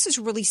 because this is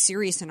really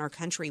serious in our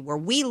country, where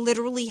we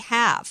literally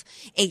have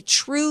a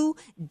true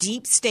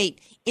deep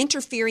state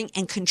interfering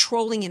and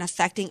controlling and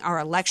affecting our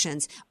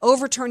elections,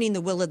 overturning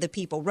the will of the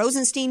people.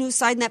 Rosenstein, who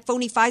signed that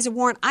phony FISA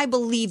warrant, I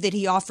believe that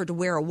he offered to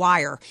wear a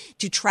wire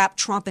to trap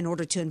Trump in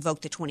order to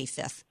invoke the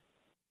 25th.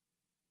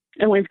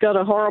 And we've got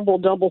a horrible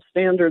double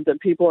standard that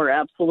people are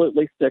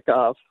absolutely sick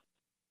of.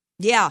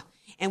 Yeah,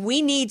 and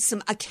we need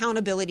some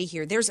accountability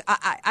here.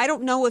 I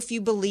don't know if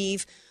you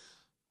believe,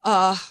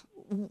 I've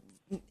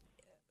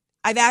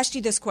asked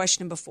you this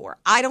question before.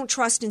 I don't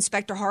trust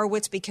Inspector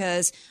Horowitz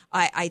because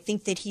I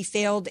think that he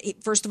failed.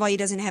 First of all, he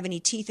doesn't have any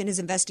teeth in his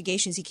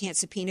investigations. He can't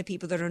subpoena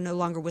people that are no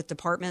longer with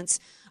departments.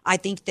 I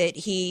think that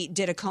he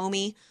did a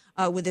Comey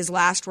with his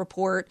last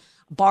report.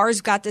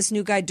 Barr's got this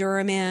new guy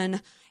Durham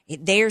in.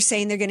 They are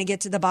saying they're going to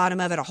get to the bottom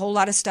of it. A whole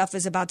lot of stuff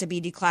is about to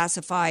be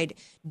declassified.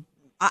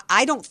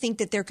 I don't think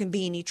that there can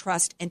be any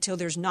trust until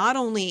there's not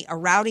only a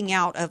routing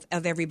out of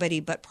everybody,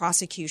 but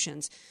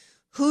prosecutions.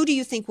 Who do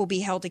you think will be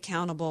held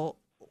accountable,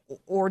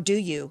 or do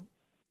you,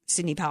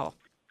 Sidney Powell?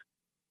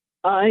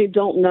 I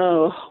don't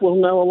know. We'll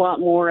know a lot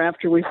more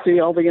after we see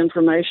all the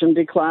information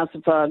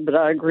declassified, but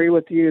I agree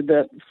with you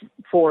that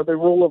for the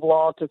rule of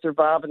law to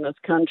survive in this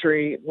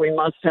country, we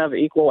must have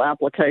equal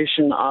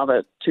application of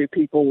it to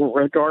people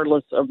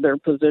regardless of their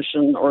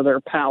position or their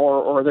power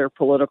or their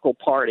political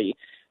party.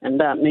 And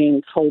that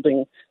means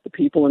holding the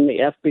people in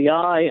the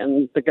FBI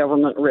and the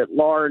government writ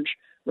large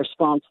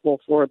responsible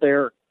for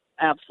their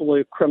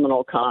absolute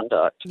criminal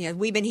conduct. Yeah,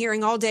 we've been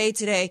hearing all day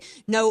today,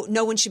 no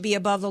one should be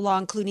above the law,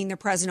 including the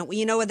president. Well,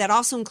 you know what? That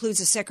also includes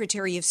a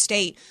Secretary of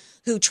State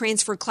who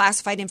transferred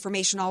classified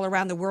information all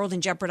around the world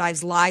and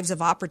jeopardized lives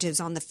of operatives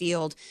on the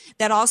field.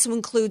 That also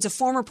includes a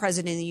former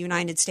president of the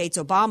United States,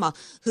 Obama,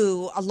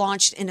 who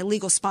launched an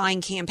illegal spying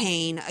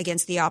campaign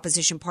against the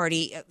opposition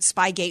party,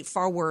 Spygate,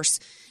 far worse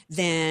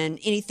than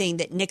anything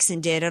that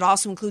Nixon did. It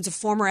also includes a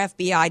former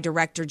FBI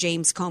director,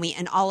 James Comey,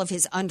 and all of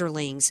his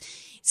underlings.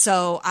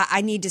 So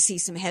I need to see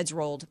some heads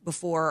rolled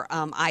before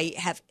I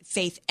have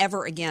faith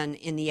ever again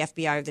in the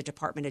FBI or the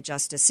Department of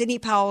Justice. Sidney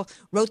Powell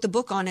wrote the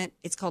book on it.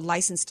 It's called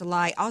License to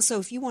Lie. Also also,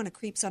 if you want a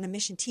Creeps on a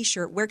Mission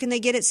t-shirt, where can they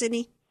get it,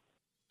 Sydney?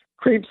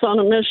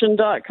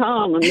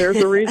 CreepsOnAmission.com, and there's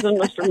a reason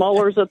Mr.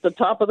 Mueller's at the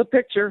top of the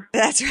picture.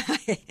 That's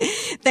right.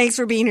 Thanks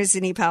for being here,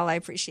 Sydney Powell. I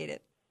appreciate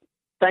it.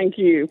 Thank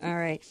you. All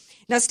right.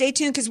 Now, stay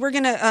tuned because we're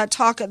going to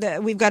talk.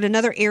 We've got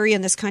another area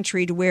in this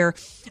country to where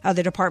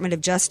the Department of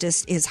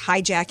Justice is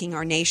hijacking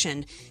our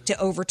nation to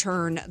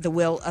overturn the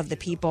will of the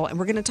people. And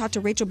we're going to talk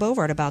to Rachel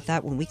Bovard about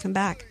that when we come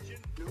back.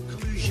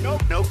 No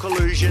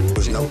collusion.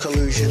 There's no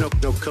collusion. No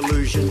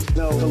collusion.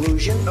 No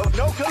collusion.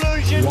 No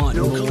collusion. Want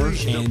more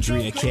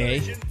Andrea Kaye?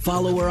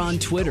 Follow her on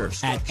Twitter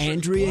at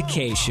Andrea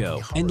Kaye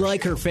Show and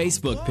like her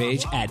Facebook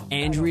page at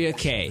Andrea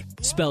Kaye,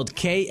 spelled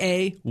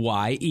Kaye.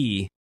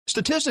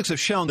 Statistics have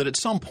shown that at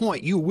some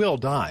point you will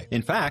die.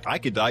 In fact, I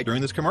could die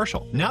during this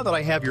commercial. Now that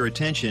I have your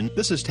attention,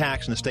 this is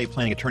tax and estate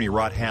planning attorney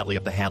Rod Hadley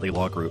of the Hadley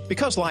Law Group.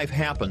 Because life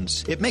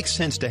happens, it makes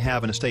sense to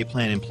have an estate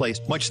plan in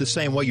place, much the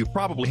same way you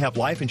probably have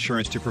life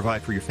insurance to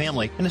provide for your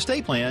family. An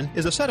estate plan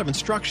is a set of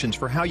instructions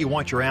for how you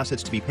want your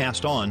assets to be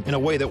passed on in a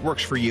way that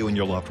works for you and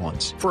your loved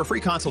ones. For a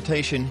free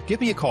consultation,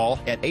 give me a call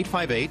at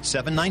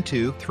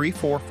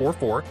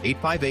 858-792-3444,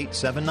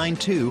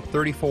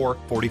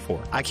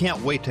 858-792-3444. I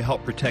can't wait to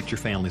help protect your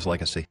family's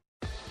legacy.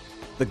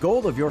 The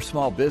goal of your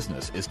small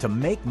business is to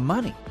make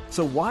money.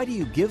 So why do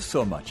you give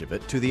so much of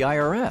it to the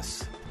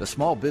IRS? The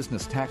small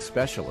business tax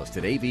specialists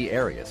at AV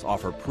Arias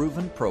offer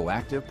proven,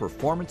 proactive,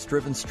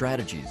 performance-driven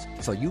strategies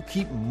so you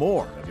keep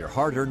more of your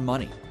hard-earned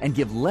money and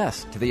give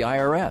less to the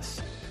IRS.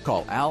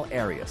 Call Al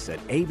Arias at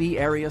AV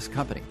Arias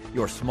Company,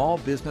 your small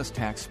business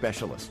tax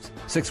specialists.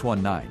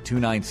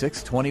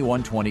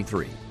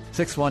 619-296-2123.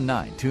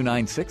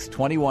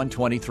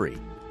 619-296-2123.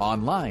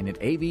 Online at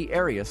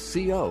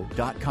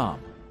avariasco.com.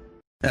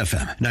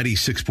 FM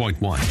 96.1,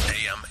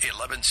 AM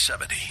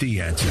 1170. The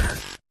Answer.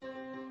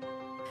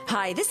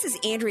 Hi, this is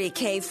Andrea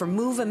Kaye from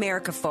Move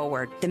America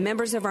Forward. The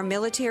members of our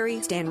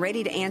military stand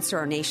ready to answer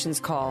our nation's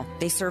call.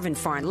 They serve in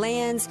foreign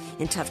lands,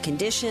 in tough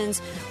conditions,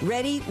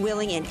 ready,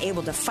 willing, and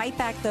able to fight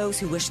back those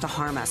who wish to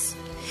harm us.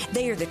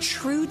 They are the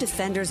true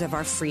defenders of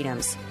our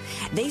freedoms.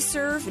 They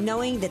serve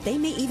knowing that they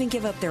may even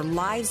give up their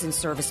lives in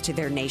service to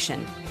their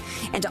nation.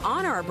 And to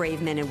honor our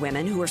brave men and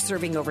women who are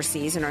serving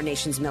overseas in our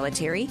nation's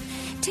military,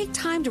 take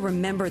time to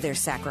remember their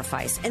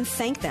sacrifice and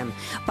thank them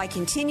by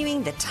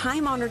continuing the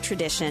time-honored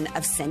tradition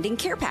of sending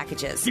care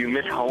packages. You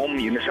miss home,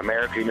 you miss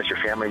America, you miss your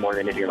family more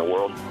than anything in the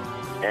world.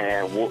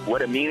 And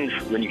what it means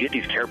when you get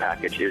these care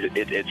packages,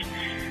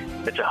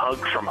 it's a hug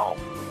from home.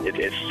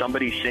 It's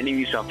somebody sending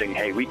you something.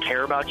 Hey, we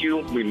care about you.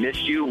 We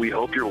miss you. We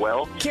hope you're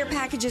well. Care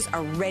packages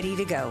are ready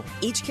to go.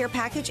 Each care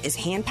package is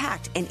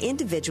hand-packed and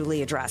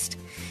individually addressed.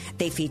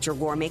 They feature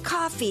gourmet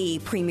coffee,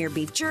 premier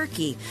beef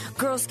jerky,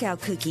 Girl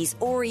Scout cookies,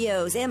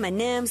 Oreos,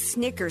 M&Ms,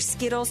 Snickers,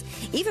 Skittles,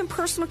 even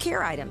personal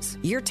care items.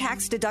 Your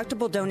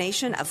tax-deductible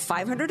donation of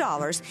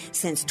 $500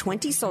 sends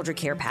 20 soldier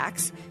care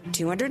packs,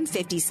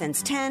 $250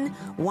 sends 10,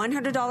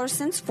 $100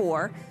 sends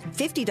 4,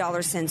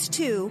 $50 sends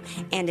 2,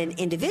 and an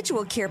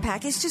individual care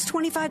pack is just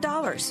 $25.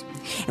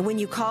 And when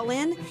you call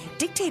in,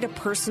 dictate a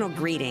personal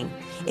greeting.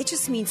 It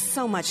just means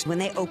so much when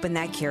they open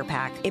that care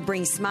pack. It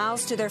brings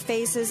smiles to their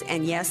faces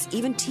and, yes,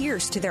 even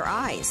tears to their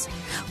eyes.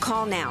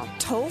 Call now,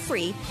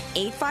 toll-free,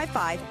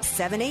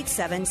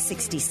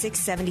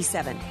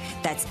 855-787-6677.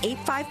 That's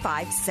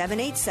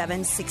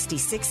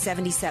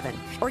 855-787-6677.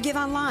 Or give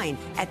online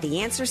at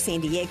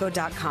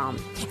theanswersandiego.com.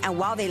 And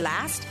while they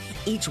last,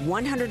 each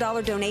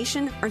 $100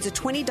 donation earns a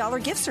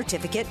 $20 gift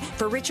certificate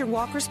for Richard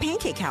Walker's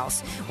Pancake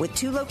House with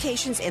 2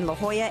 locations in La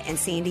Jolla and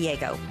San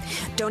Diego.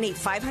 Donate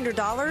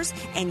 $500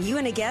 and you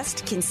and a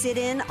guest can sit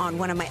in on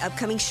one of my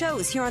upcoming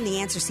shows here on The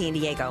Answer San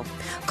Diego.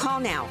 Call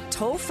now,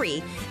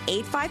 toll-free,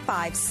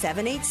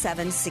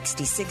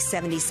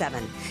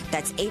 855-787-6677.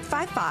 That's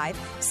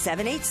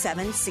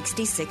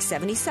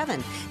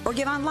 855-787-6677. Or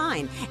give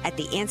online at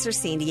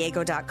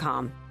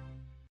theanswersandiego.com.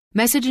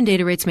 Message and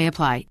data rates may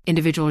apply.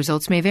 Individual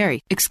results may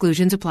vary.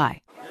 Exclusions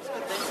apply.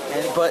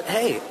 But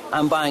hey,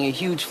 I'm buying a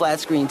huge flat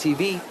screen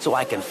TV so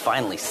I can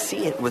finally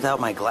see it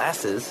without my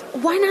glasses.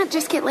 Why not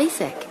just get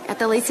LASIK at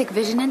the LASIK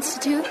Vision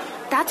Institute?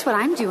 That's what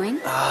I'm doing.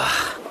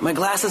 My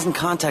glasses and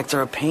contacts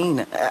are a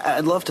pain.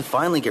 I'd love to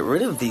finally get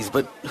rid of these,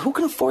 but who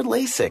can afford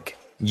LASIK?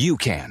 You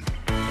can.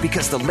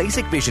 Because the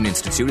LASIK Vision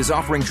Institute is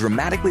offering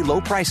dramatically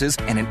low prices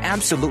and an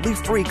absolutely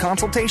free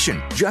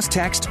consultation. Just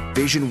text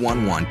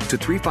VISION11 to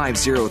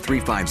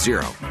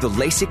 350350. The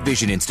LASIK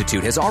Vision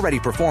Institute has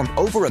already performed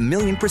over 1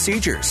 million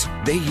procedures.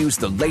 They use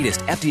the latest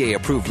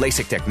FDA-approved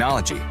LASIK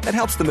technology that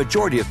helps the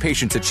majority of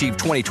patients achieve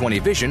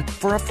 20/20 vision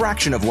for a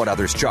fraction of what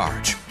others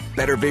charge.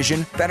 Better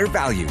vision, better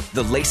value.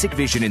 The LASIK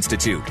Vision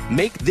Institute.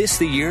 Make this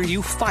the year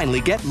you finally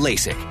get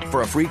LASIK.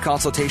 For a free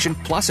consultation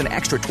plus an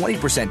extra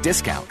 20%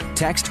 discount,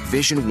 text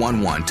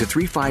VISION11 to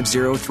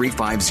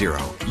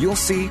 350350. You'll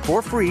see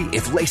for free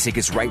if LASIK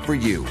is right for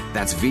you.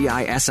 That's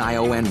VISION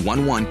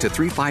 11 to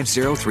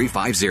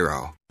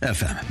 350350.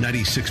 FM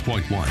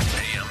 96.1,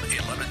 AM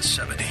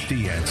 1170.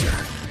 The Answer.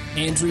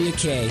 Andrea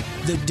Kaye,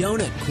 the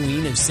donut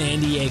queen of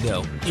San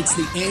Diego. It's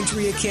the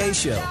Andrea Kaye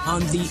Show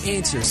on The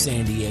Answer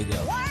San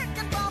Diego.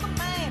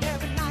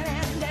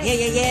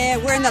 Yeah.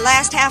 We're in the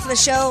last half of the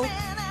show.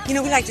 You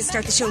know, we like to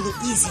start the show a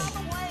little easy.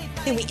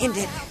 Then we end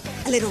it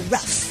a little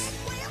rough.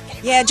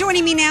 Yeah,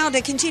 joining me now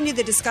to continue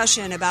the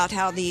discussion about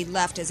how the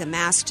left has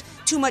amassed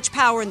too much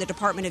power in the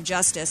Department of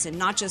Justice, and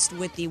not just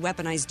with the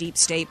weaponized deep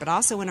state, but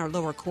also in our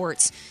lower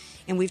courts.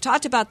 And we've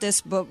talked about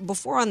this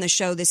before on the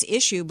show, this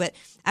issue, but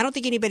I don't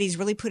think anybody's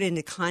really put it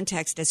into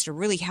context as to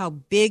really how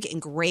big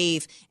and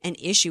grave an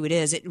issue it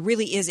is. It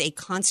really is a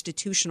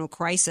constitutional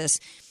crisis.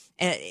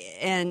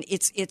 And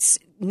it's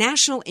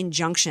national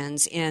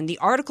injunctions. And the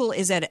article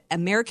is at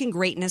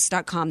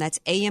AmericanGreatness.com. That's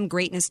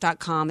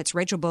amgreatness.com. It's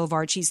Rachel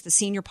Bovard. She's the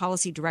Senior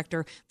Policy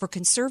Director for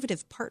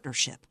Conservative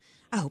Partnership.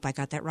 I hope I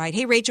got that right.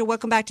 Hey, Rachel,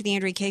 welcome back to the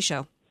Andrea Kaye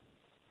Show.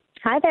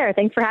 Hi there.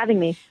 Thanks for having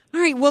me.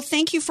 All right. Well,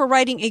 thank you for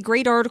writing a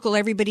great article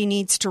everybody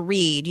needs to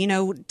read. You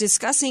know,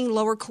 discussing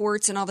lower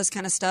courts and all this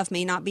kind of stuff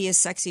may not be as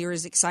sexy or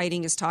as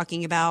exciting as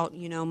talking about,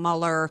 you know,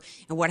 Mueller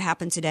and what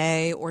happened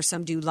today, or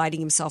some dude lighting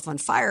himself on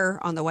fire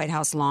on the White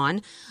House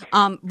lawn.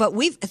 But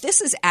this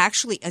is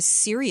actually a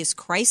serious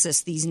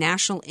crisis, these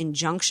national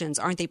injunctions,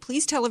 aren't they?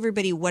 Please tell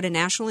everybody what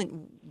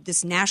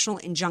this national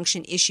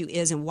injunction issue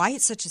is and why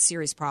it's such a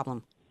serious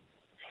problem.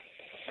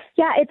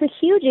 Yeah, it's a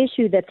huge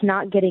issue that's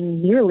not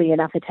getting nearly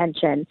enough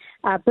attention.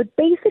 But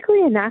basically,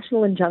 a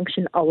national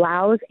injunction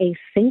allows a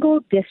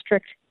single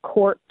district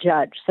court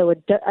judge, so a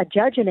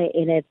judge in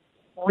a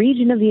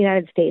region of the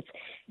United States,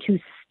 to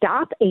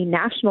stop a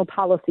national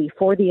policy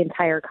for the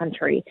entire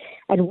country.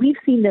 And we've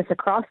seen this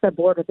across the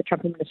board with the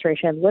Trump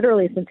administration,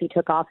 literally since he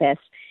took office.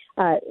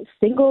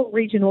 Single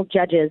regional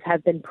judges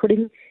have been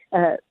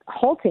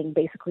halting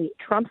basically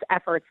Trump's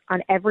efforts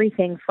on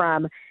everything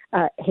from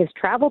his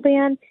travel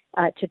ban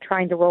to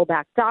trying to roll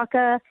back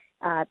DACA,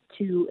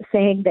 to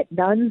saying that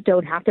nuns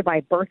don't have to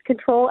buy birth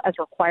control as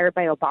required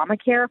by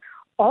Obamacare.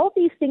 All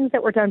these things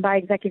that were done by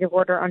executive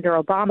order under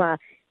Obama,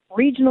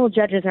 regional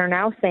judges are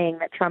now saying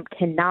that Trump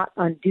cannot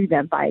undo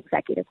them by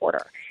executive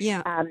order.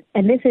 Yeah.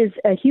 And this is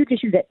a huge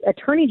issue that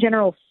Attorney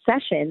General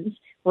Sessions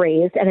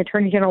raised, and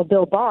Attorney General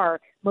Bill Barr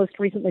most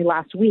recently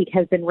last week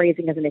has been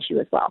raising as an issue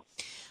as well.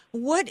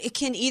 What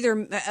can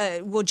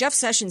Jeff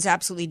Sessions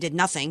absolutely did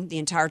nothing the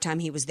entire time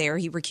he was there.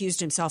 He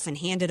recused himself and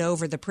handed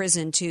over the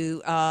prison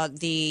to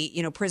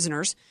the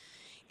prisoners.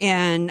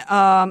 And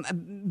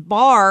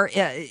Barr,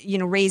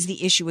 raised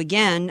the issue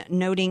again,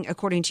 noting,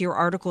 according to your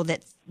article,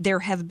 that there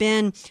have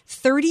been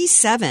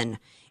 37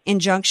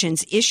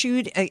 injunctions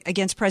issued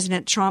against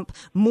President Trump,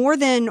 more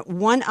than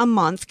one a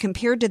month,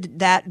 compared to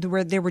that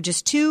where there were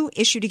just 2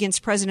 issued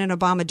against President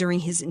Obama during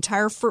his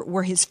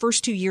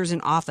first 2 years in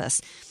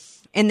office.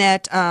 And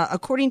that,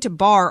 according to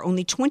Barr,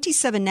 only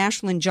 27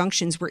 national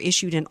injunctions were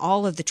issued in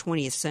all of the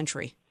 20th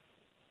century.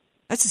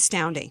 That's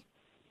astounding.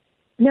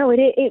 No,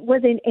 it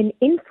was an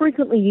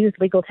infrequently used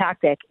legal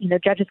tactic. You know,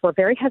 judges were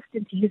very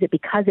hesitant to use it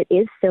because it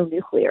is so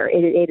nuclear.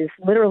 It is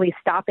literally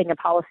stopping a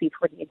policy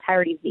for the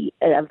entirety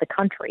of the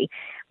country,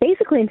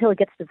 basically until it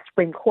gets to the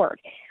Supreme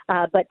Court.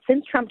 But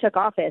since Trump took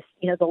office,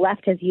 the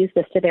left has used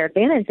this to their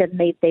advantage, and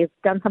they've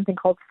done something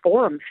called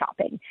forum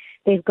shopping.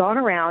 They've gone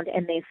around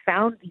and they've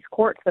found these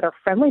courts that are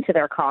friendly to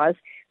their cause,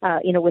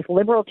 with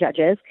liberal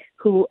judges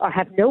who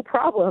have no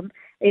problem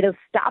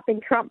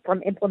stopping Trump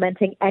from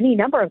implementing any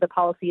number of the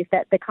policies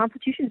that the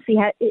Constitution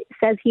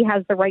says he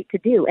has the right to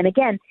do. And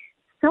again,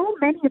 so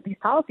many of these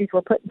policies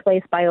were put in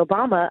place by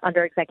Obama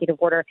under executive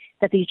order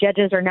that these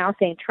judges are now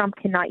saying Trump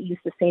cannot use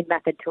the same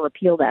method to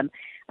repeal them.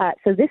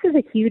 So this is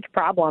a huge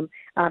problem,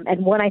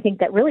 and one I think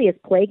that really is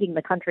plaguing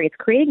the country. It's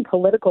creating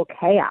political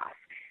chaos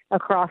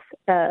across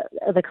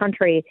the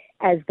country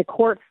as the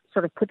courts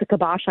sort of put the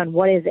kibosh on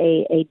what is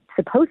a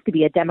supposed to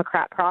be a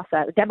democratic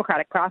process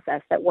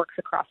that works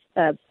across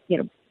the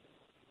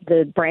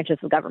branches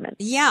of government.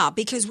 Yeah,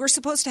 because we're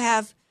supposed to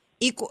have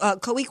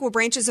co-equal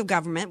branches of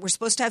government. We're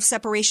supposed to have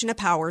separation of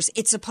powers.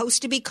 It's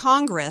supposed to be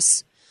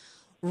Congress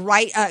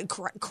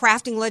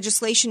crafting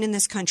legislation in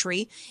this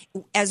country,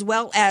 as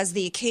well as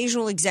the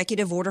occasional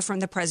executive order from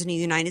the President of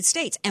the United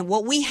States. And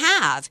what we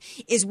have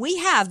is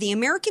the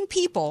American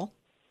people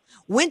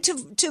went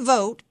to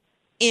vote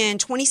in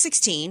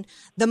 2016,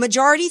 the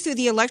majority through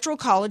the Electoral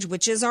College,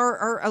 which is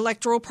our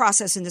electoral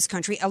process in this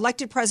country,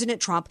 elected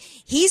President Trump.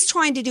 He's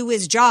trying to do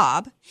his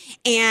job.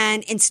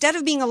 And instead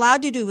of being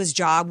allowed to do his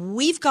job,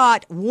 we've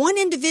got one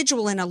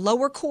individual in a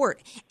lower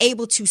court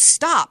able to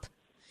stop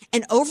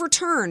and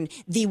overturn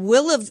the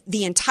will of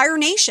the entire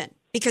nation,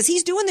 because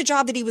he's doing the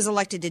job that he was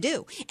elected to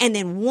do. And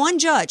then one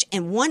judge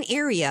in one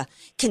area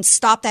can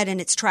stop that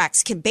in its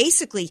tracks, can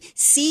basically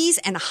seize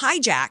and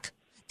hijack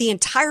the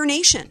entire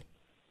nation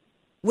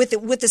with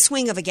the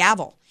swing of a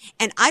gavel.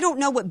 And I don't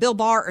know what Bill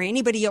Barr or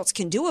anybody else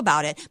can do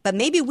about it, but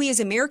maybe we as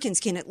Americans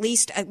can at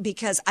least,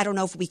 because I don't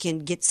know if we can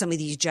get some of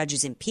these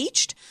judges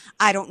impeached.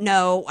 I don't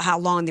know how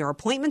long their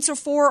appointments are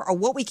for or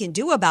what we can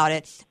do about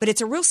it, but it's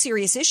a real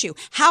serious issue.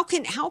 How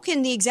can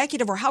the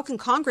executive or how can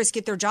Congress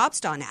get their jobs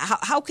done?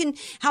 How can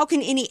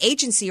any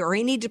agency or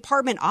any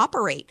department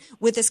operate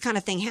with this kind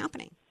of thing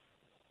happening?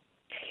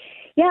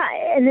 Yeah,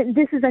 and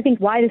this is, I think,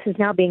 why this is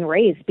now being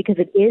raised, because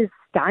it is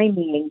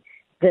stymieing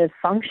the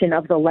function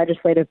of the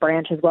legislative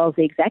branch as well as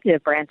the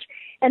executive branch.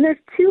 And there's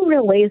two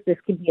real ways this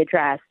can be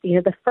addressed.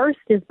 The first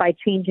is by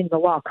changing the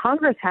law.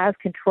 Congress has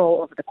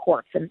control over the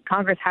courts, and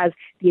Congress has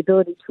the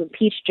ability to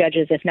impeach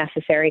judges if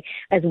necessary,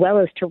 as well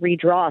as to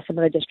redraw some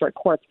of the district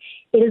courts.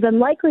 It is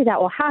unlikely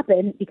that will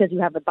happen because you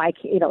have a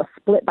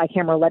split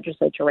bicameral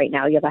legislature right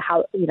now. You have a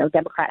House,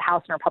 Democrat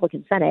House and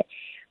Republican Senate.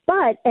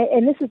 But,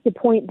 and this is the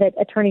point that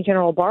Attorney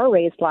General Barr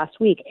raised last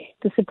week,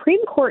 the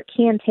Supreme Court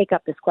can take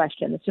up this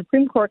question. The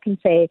Supreme Court can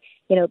say,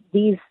 the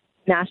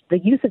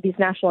use of these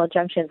national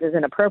injunctions is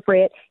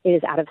inappropriate. It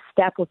is out of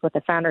step with what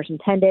the founders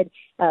intended.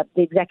 The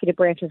executive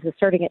branch is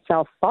asserting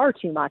itself far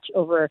too much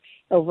over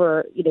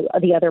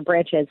the other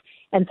branches.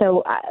 And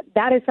so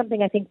that is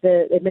something I think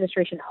the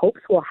administration hopes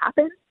will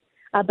happen.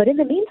 But in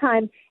the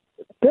meantime,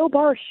 Bill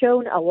Barr has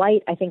shown a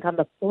light, I think, on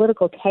the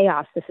political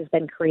chaos this has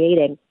been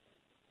creating,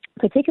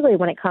 particularly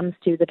when it comes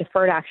to the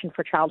Deferred Action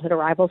for Childhood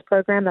Arrivals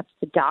program. That's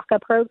the DACA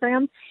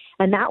program.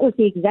 And that was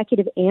the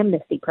executive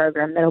amnesty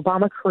program that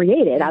Obama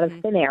created out of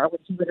thin air when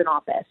he was in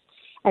office.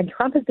 And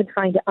Trump has been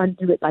trying to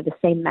undo it by the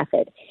same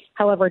method.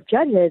 However,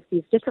 judges,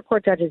 these district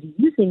court judges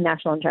using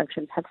national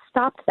injunctions, have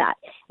stopped that.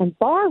 And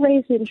Barr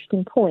raised an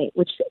interesting point,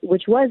 which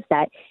was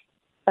that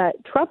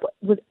Trump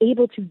was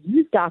able to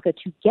use DACA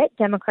to get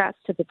Democrats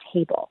to the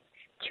table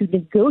to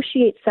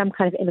negotiate some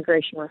kind of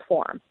immigration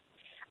reform.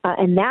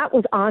 And that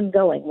was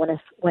ongoing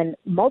when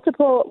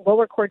multiple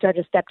lower court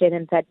judges stepped in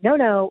and said,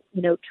 no,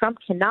 Trump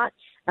cannot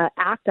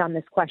act on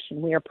this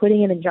question. We are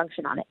putting an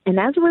injunction on it. And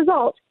as a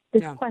result,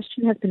 this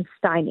question has been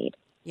stymied.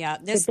 Yeah,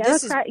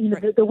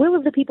 the will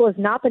of the people has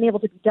not been able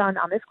to be done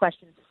on this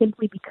question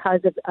simply because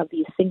of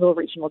these single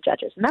regional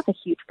judges, and that's a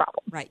huge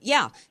problem. Right.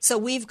 Yeah. So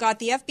we've got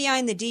the FBI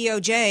and the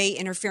DOJ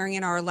interfering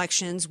in our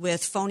elections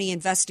with phony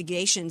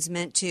investigations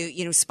meant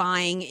to,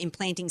 spying,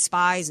 implanting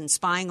spies and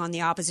spying on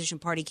the opposition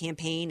party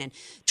campaign and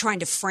trying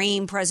to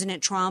frame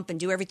President Trump and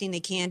do everything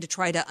they can to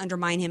try to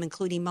undermine him,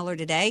 including Mueller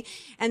today.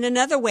 And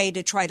another way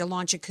to try to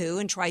launch a coup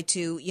and try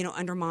to,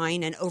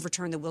 undermine and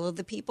overturn the will of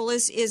the people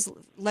is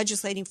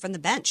legislating from the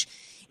bench.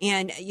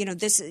 And,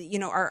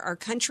 our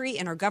country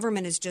and our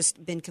government has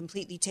just been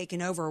completely taken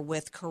over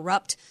with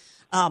corrupt.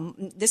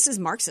 This is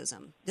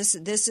Marxism. This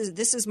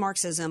is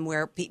Marxism,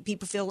 where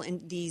people feel,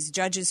 and these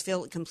judges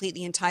feel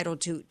completely entitled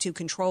to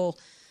control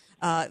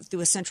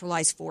through a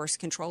centralized force,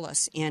 control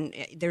us. And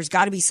there's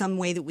got to be some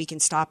way that we can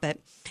stop it.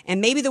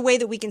 And maybe the way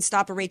that we can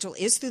stop it, Rachel,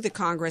 is through the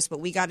Congress.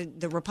 But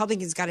the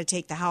Republicans got to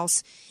take the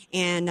House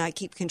and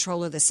keep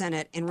control of the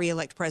Senate and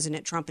reelect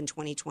President Trump in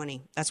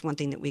 2020. That's one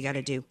thing that we got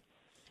to do.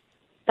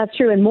 That's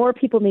true, and more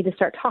people need to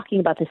start talking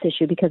about this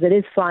issue because it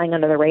is flying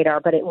under the radar,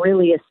 but it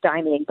really is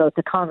stymieing both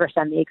the Congress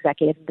and the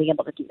executive in being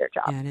able to do their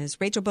job. Yeah, it is.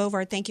 Rachel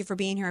Bovard, thank you for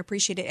being here. I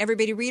appreciate it.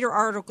 Everybody read her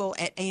article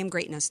at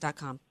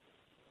amgreatness.com.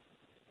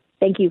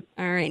 Thank you.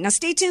 All right. Now,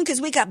 stay tuned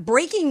because we got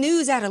breaking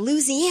news out of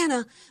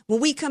Louisiana when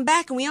we come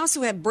back, and we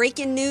also have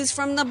breaking news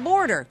from the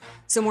border.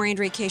 Some more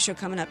Andrea Kaye Show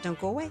coming up. Don't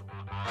go away.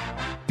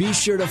 Be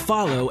sure to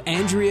follow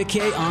Andrea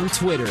Kaye on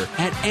Twitter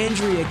at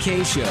Andrea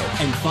Kaye Show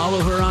and follow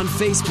her on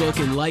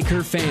Facebook and like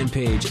her fan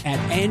page at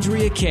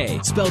Andrea Kaye,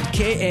 spelled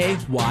Kaye.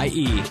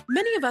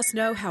 Many of us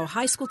know how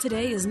high school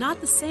today is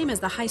not the same as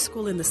the high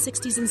school in the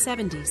 60s and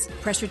 70s.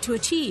 Pressure to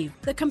achieve,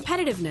 the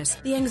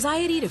competitiveness, the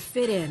anxiety to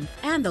fit in,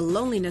 and the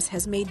loneliness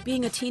has made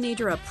being a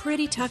teenager a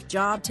pretty tough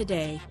job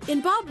today.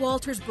 In Bob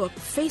Walter's book,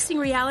 Facing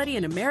Reality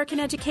in American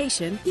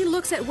Education, he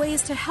looks at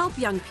ways to help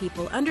young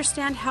people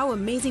understand how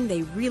amazing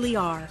they really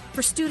are.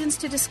 For students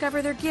to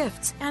discover their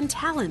gifts and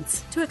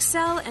talents, to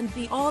excel and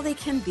be all they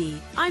can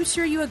be. I'm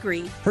sure you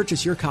agree.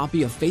 Purchase your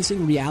copy of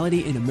Facing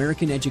Reality in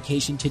American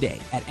Education today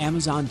at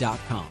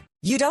Amazon.com.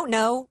 You don't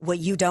know what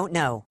you don't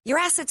know. Your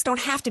assets don't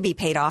have to be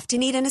paid off to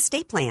need an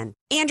estate plan.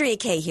 Andrea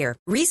Kaye here.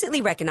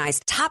 Recently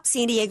recognized top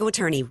San Diego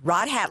attorney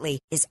Rod Hatley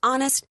is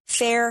honest,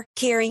 fair,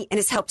 caring, and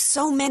has helped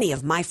so many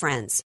of my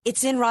friends.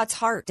 It's in Rod's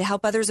heart to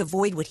help others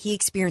avoid what he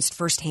experienced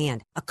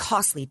firsthand, a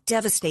costly,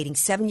 devastating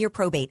 7-year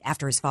probate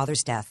after his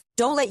father's death.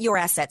 Don't let your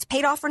assets,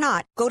 paid off or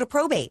not, go to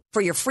probate.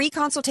 For your free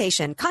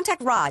consultation,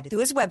 contact Rod through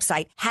his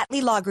website,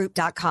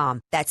 HatleyLawGroup.com.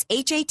 That's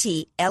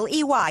HATLEY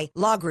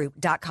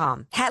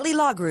lawgroup.com.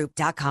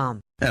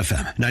 HatleyLawGroup.com.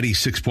 FM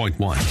 96.1,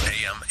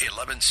 AM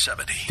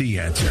 1170. The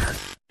Answer.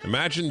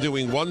 Imagine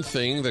doing one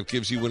thing that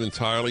gives you an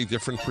entirely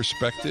different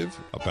perspective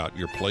about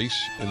your place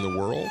in the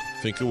world.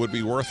 Think it would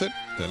be worth it?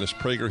 Dennis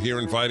Prager here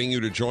inviting you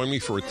to join me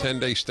for a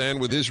 10-day Stand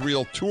with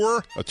Israel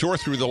tour, a tour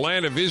through the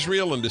land of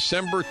Israel in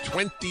December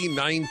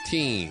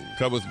 2019.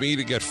 Come with me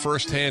to get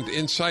firsthand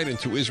insight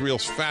into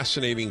Israel's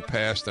fascinating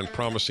past and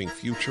promising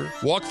future.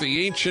 Walk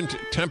the ancient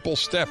temple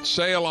steps,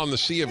 sail on the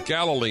Sea of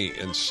Galilee,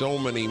 and so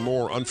many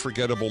more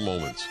unforgettable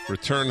moments.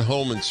 Return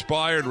home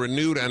inspired,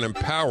 renewed, and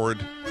empowered.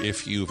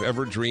 If you've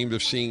ever dreamed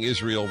of seeing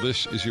Israel,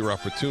 this is your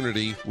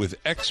opportunity with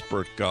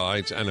expert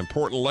guides and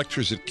important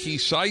lectures at key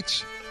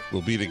sites.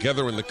 We'll be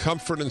together in the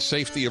comfort and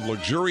safety of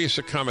luxurious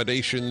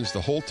accommodations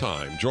the whole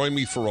time. Join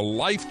me for a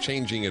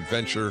life-changing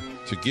adventure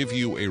to give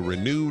you a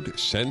renewed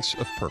sense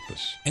of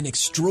purpose. An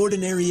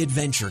extraordinary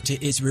adventure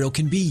to Israel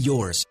can be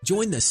yours.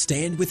 Join the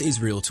Stand with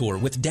Israel tour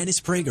with Dennis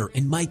Prager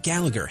and Mike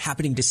Gallagher,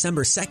 happening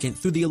December 2nd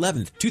through the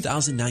 11th,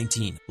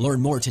 2019.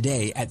 Learn more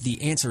today at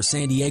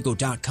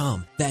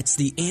theanswersandiego.com. That's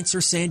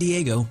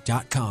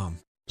theanswersandiego.com.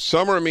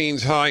 Summer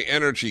means high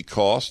energy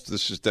costs.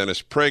 This is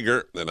Dennis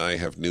Prager, and I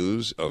have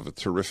news of a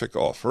terrific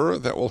offer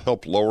that will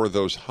help lower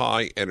those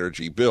high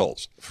energy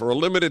bills. For a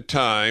limited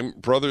time,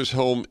 Brothers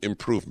Home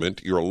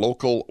Improvement, your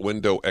local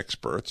window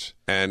experts,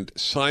 and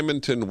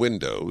Simonton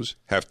Windows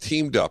have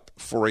teamed up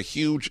for a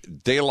huge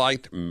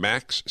Daylight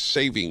Max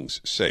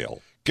Savings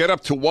Sale. Get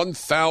up to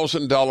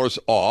 $1,000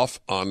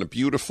 off on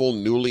beautiful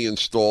newly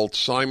installed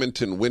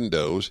Simonton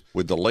windows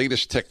with the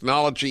latest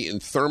technology in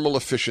thermal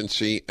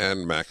efficiency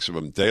and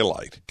maximum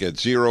daylight. Get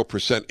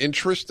 0%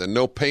 interest and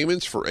no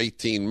payments for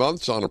 18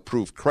 months on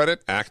approved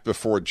credit. Act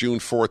before June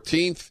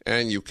 14th,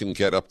 and you can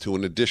get up to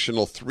an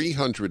additional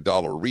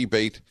 $300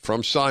 rebate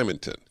from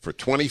Simonton. For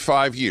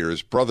 25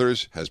 years,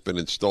 Brothers has been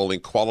installing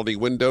quality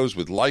windows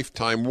with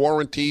lifetime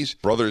warranties.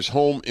 Brothers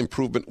Home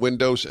Improvement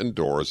Windows and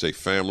Doors, a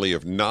family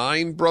of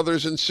 9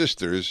 brothers and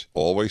sisters,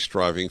 always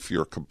striving for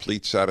your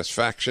complete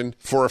satisfaction.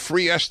 For a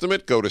free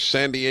estimate, go to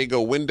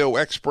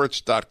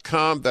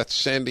SanDiegoWindowExperts.com.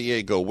 That's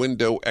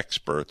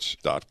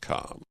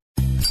SanDiegoWindowExperts.com.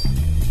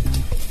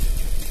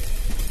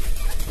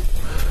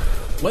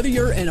 Whether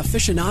you're an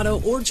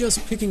aficionado or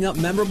just picking up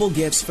memorable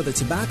gifts for the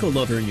tobacco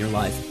lover in your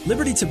life,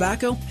 Liberty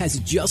Tobacco has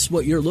just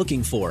what you're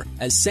looking for.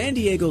 As San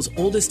Diego's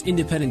oldest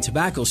independent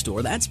tobacco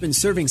store that's been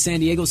serving San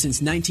Diego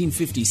since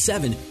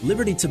 1957,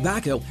 Liberty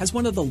Tobacco has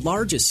one of the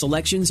largest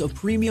selections of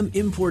premium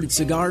imported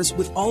cigars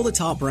with all the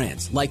top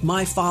brands, like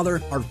My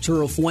Father,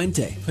 Arturo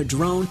Fuente,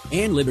 Padron,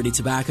 and Liberty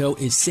Tobacco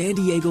is San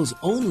Diego's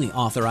only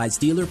authorized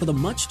dealer for the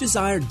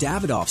much-desired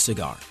Davidoff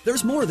cigar.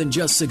 There's more than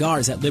just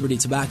cigars at Liberty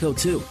Tobacco,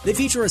 too. They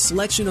feature a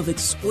selection of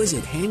exquisite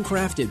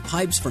handcrafted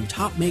pipes from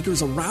top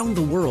makers around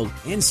the world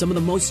and some of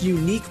the most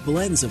unique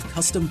blends of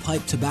custom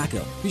pipe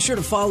tobacco. Be sure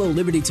to follow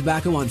Liberty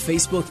Tobacco on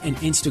Facebook and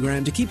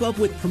Instagram to keep up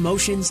with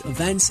promotions,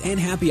 events, and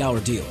happy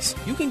hour deals.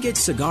 You can get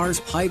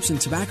cigars, pipes,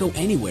 and tobacco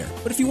anywhere,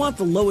 but if you want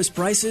the lowest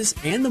prices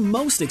and the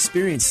most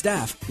experienced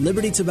staff,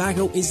 Liberty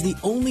Tobacco is the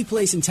only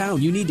place in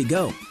town you need to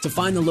go. To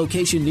find the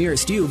location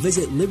nearest you,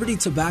 visit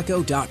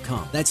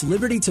libertytobacco.com. That's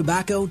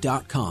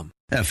libertytobacco.com.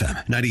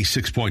 FM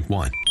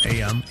 96.1,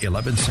 AM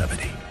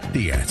 1170.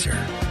 The Answer.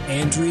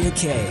 Andrea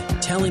Kaye,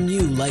 telling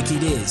you like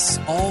it is,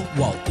 all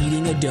while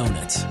eating a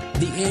donut.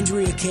 The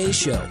Andrea Kaye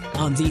Show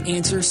on The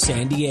Answer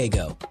San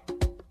Diego.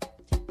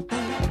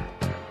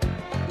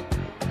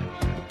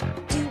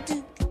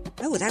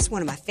 Oh, that's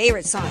one of my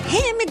favorite songs.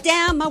 Hand me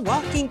down my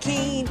walking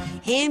cane,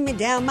 hand me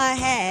down my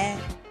hat.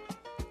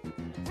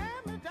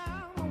 Hand me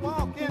down my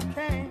walking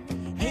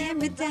cane, hand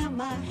me down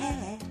my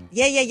hat.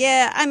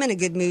 Yeah. I'm in a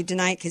good mood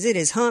tonight because it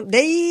is hump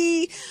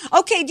day.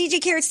 Okay,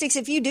 DJ Carrot Sticks,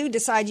 if you do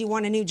decide you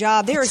want a new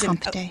job, there is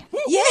hump day.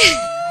 Yeah.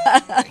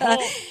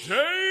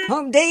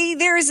 Hump day.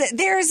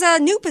 There's a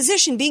new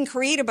position being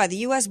created by the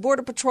U.S.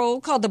 Border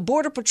Patrol called the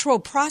Border Patrol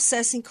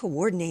Processing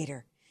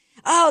Coordinator.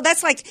 Oh,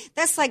 that's like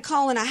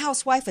calling a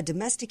housewife a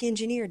domestic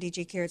engineer,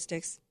 DJ Carrot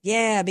Sticks.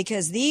 Yeah,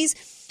 because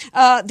this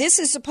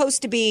is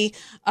supposed to be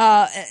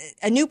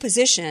a new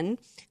position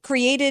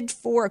created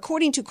for,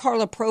 according to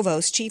Carla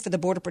Provost, chief of the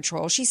Border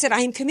Patrol. She said, I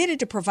am committed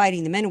to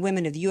providing the men and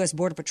women of the U.S.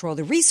 Border Patrol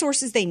the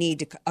resources they need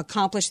to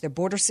accomplish their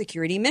border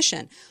security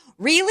mission.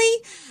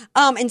 Really?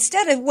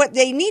 Instead of what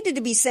they needed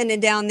to be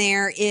sending down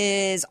there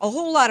is a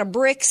whole lot of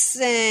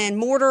bricks and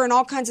mortar and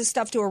all kinds of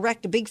stuff to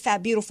erect a big,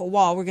 fat, beautiful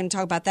wall. We're going to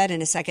talk about that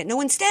in a second. No,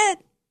 instead,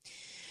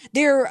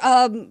 they're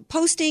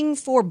posting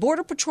for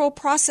Border Patrol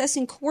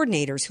processing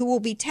coordinators who will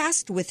be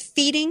tasked with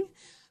feeding,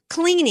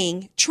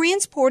 cleaning,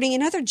 transporting,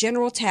 and other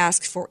general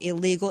tasks for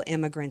illegal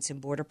immigrants in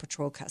Border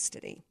Patrol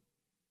custody.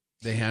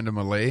 They hand them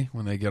a lei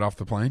when they get off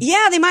the plane?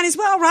 Yeah, they might as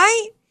well,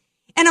 right?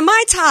 And a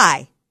Mai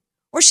Tai.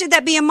 Or should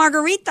that be a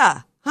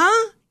margarita?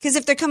 Huh? Because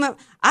if they're coming,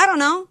 I don't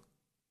know.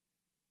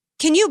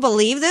 Can you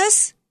believe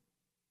this?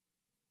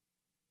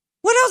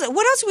 What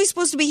else are we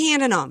supposed to be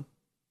handing them?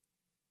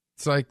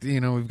 It's like,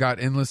 we've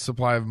got endless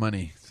supply of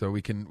money. So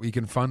we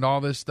can fund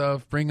all this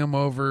stuff, bring them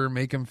over,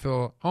 make them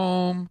feel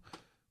home.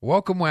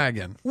 Welcome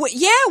wagon.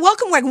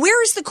 Welcome wagon.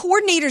 Where is the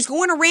coordinators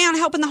going around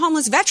helping the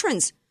homeless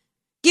veterans?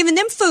 Giving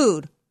them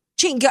food,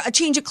 a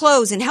change of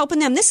clothes, and helping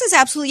them. This is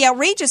absolutely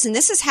outrageous, and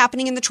this is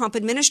happening in the Trump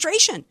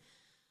administration.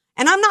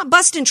 And I'm not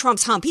busting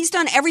Trump's hump. He's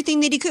done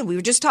everything that he could. We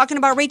were just talking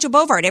about Rachel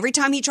Bovard. Every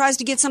time he tries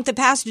to get something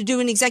passed to do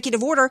an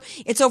executive order,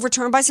 it's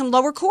overturned by some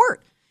lower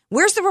court.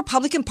 Where's the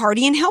Republican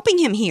Party in helping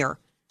him here?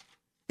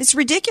 It's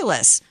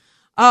ridiculous.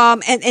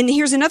 And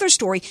here's another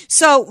story.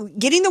 So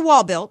getting the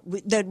wall built,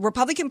 the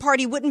Republican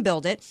Party wouldn't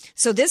build it.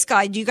 So this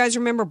guy, do you guys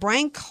remember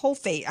Brian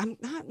Colfate? I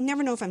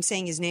never know if I'm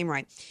saying his name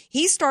right.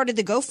 He started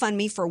the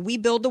GoFundMe for We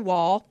Build the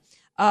Wall.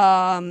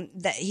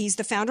 That he's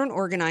the founder and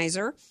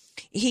organizer.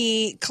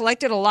 He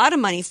collected a lot of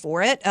money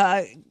for it.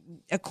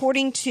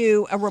 according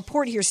to a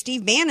report here,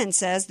 Steve Bannon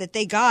says that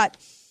they got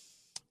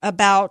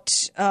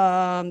about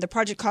the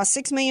project cost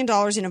 $6 million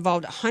and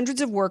involved hundreds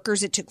of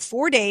workers. It took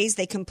 4 days.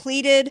 They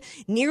completed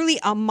nearly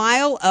a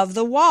mile of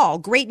the wall.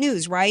 Great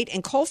news, right?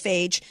 And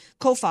Kofage,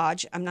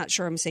 I'm not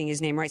sure I'm saying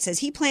his name right, says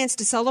he plans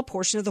to sell a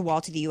portion of the wall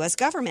to the U.S.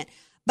 government.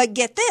 But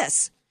get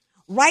this.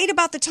 Right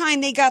about the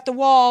time they got the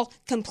wall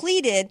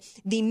completed,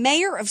 the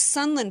mayor of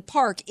Sunland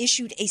Park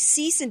issued a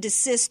cease and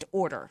desist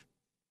order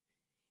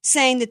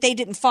saying that they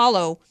didn't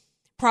follow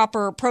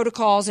proper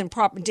protocols and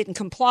didn't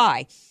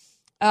comply.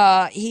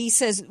 He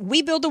says,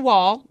 we build the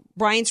wall.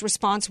 Brian's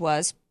response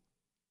was,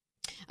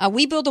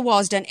 we build the wall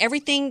has done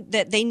everything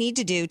that they need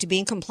to do to be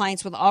in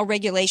compliance with all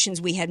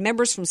regulations. We had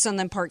members from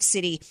Sunland Park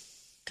City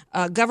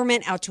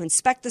government out to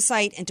inspect the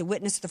site and to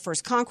witness the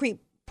first concrete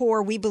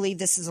pour. We believe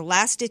this is a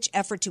last-ditch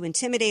effort to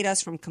intimidate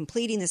us from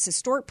completing this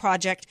historic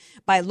project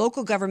by a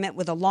local government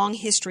with a long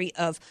history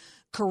of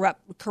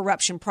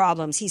corruption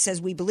problems. He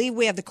says, we believe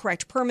we have the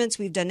correct permits.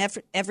 We've done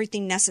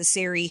everything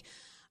necessary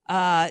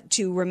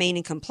to remain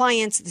in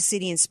compliance, the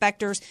city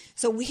inspectors.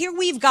 So here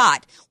we've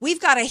got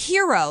a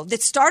hero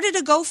that started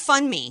a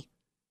GoFundMe,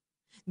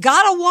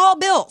 got a wall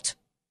built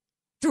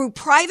through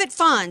private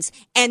funds,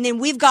 and then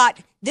we've got,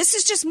 this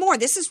is just more.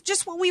 This is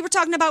just what we were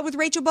talking about with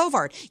Rachel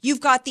Bovard. You've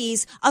got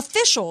these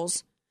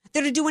officials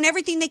that are doing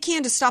everything they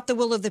can to stop the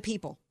will of the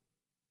people.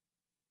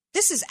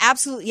 This is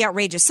absolutely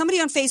outrageous. Somebody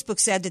on Facebook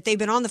said that they've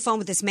been on the phone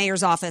with this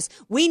mayor's office.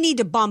 We need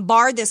to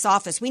bombard this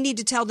office. We need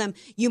to tell them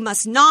you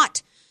must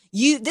not.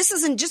 This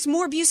isn't just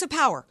more abuse of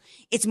power.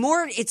 It's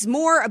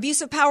more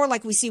abuse of power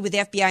like we see with the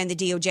FBI and the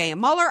DOJ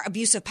and Mueller,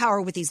 abuse of power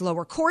with these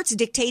lower courts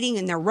dictating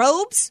in their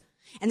robes.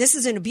 And this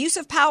is an abuse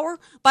of power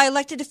by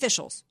elected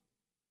officials.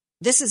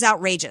 This is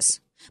outrageous.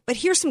 But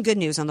here's some good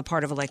news on the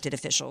part of elected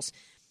officials.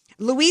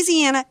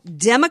 Louisiana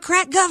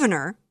Democrat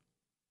governor,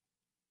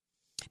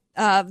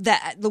 the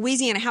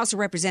Louisiana House of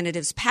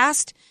Representatives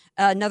passed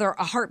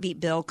a heartbeat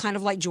bill, kind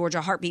of like Georgia,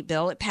 a heartbeat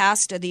bill. It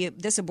passed,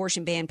 this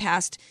abortion ban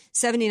passed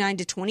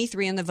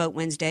 79-23 on the vote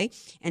Wednesday.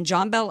 And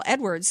John Bel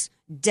Edwards,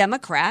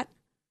 Democrat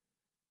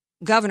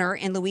governor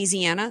in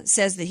Louisiana,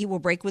 says that he will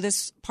break with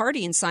his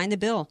party and sign the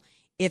bill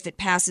if it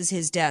passes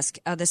his desk.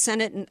 The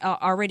Senate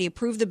already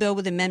approved the bill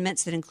with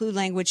amendments that include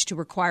language to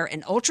require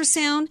an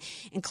ultrasound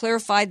and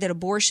clarified that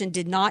abortion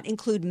did not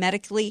include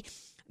medically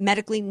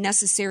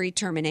necessary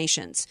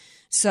terminations.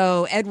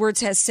 So Edwards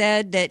has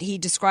said that he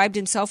described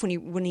himself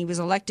when he was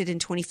elected in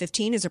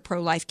 2015 as a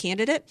pro-life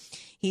candidate.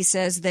 He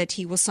says that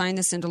he will sign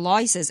this into law.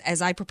 He says,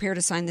 as I prepare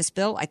to sign this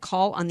bill, I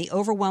call on the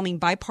overwhelming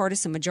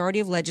bipartisan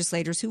majority of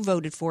legislators who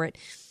voted for it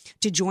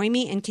to join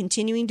me in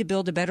continuing to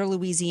build a better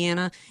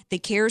Louisiana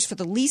that cares for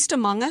the least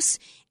among us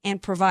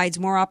and provides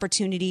more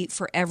opportunity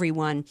for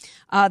everyone.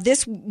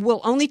 This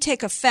will only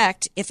take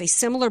effect if a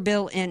similar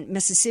bill in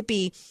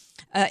Mississippi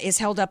is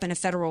held up in a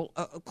federal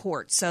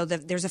court. So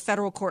there's a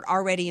federal court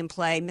already in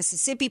play.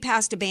 Mississippi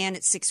passed a ban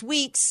at 6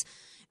 weeks.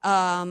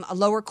 A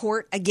lower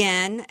court,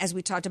 again, as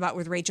we talked about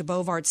with Rachel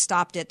Bovard,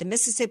 stopped it. The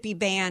Mississippi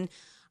ban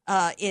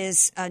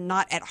is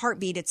not at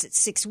heartbeat. It's at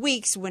 6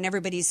 weeks when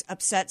everybody's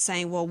upset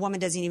saying, well, a woman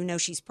doesn't even know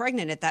she's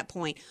pregnant at that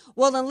point.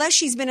 Well, unless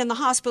she's been in the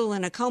hospital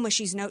in a coma,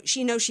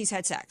 she knows she's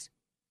had sex.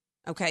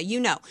 Okay,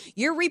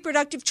 your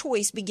reproductive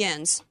choice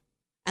begins,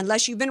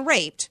 unless you've been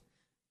raped.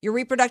 Your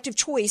reproductive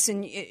choice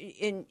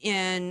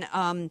began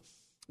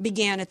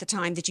at the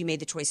time that you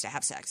made the choice to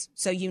have sex.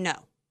 So you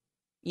know.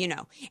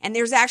 And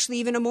there's actually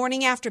even a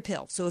morning after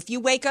pill. So if you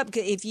wake up,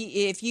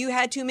 if you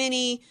had too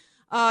many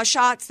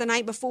shots the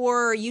night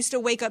before, you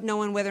still wake up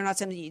knowing whether or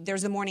not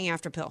there's a morning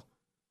after pill.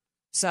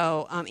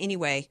 So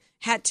anyway,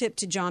 hat tip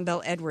to John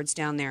Bel Edwards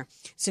down there.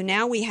 So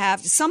now we have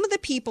some of the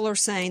people are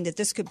saying that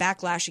this could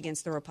backlash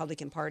against the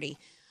Republican Party.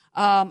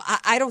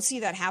 I don't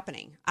see that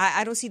happening.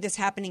 I don't see this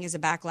happening as a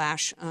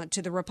backlash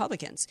to the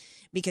Republicans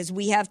because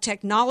we have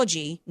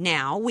technology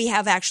now. We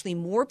have actually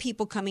more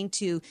people coming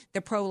to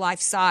the pro-life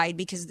side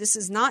because this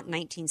is not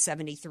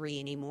 1973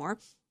 anymore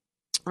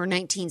or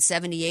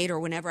 1978 or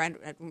whenever. I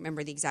don't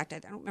remember the exact. I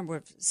don't remember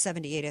if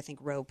 78, I think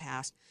Roe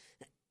passed,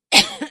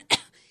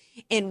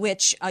 in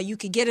which you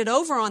could get it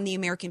over on the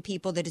American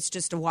people that it's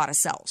just a wad of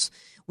cells.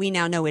 We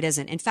now know it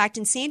isn't. In fact,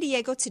 in San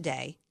Diego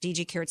today,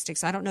 DJ Carrot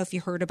Sticks, I don't know if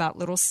you heard about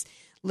little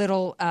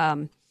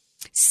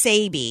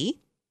Sabi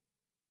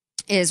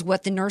is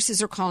what the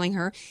nurses are calling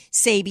her.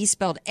 Sabi,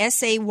 spelled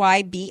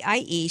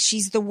Saybie.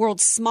 She's the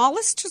world's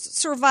smallest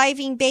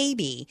surviving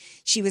baby.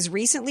 She was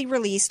recently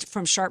released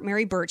from Sharp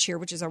Mary Birch here,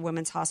 which is our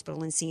women's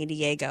hospital in San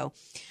Diego.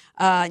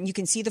 You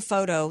can see the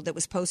photo that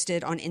was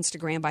posted on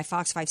Instagram by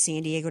Fox 5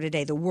 San Diego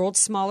today, the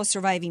world's smallest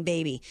surviving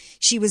baby.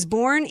 She was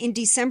born in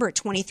December at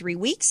 23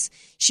 weeks.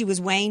 She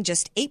was weighing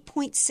just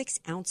 8.6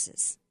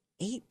 ounces.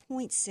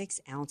 8.6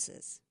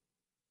 ounces.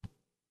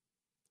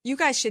 You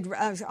guys should,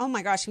 oh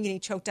my gosh, I'm getting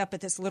choked up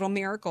at this little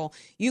miracle.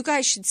 You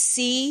guys should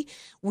see,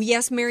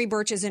 yes, Mary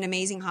Birch is an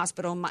amazing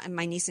hospital.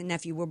 My niece and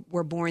nephew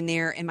were born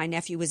there, and my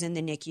nephew was in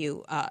the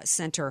NICU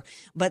center.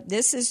 But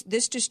this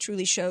just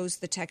truly shows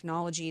the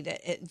technology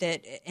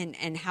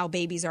and how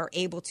babies are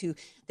able to,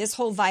 this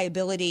whole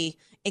viability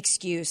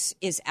excuse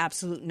is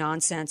absolute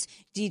nonsense.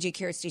 DJ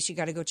Carrot Station, you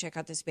got to go check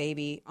out this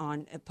baby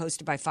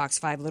posted by Fox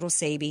 5, little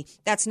Sabi.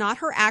 That's not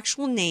her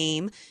actual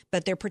name,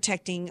 but they're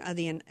protecting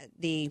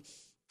the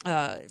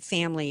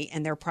family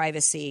and their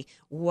privacy.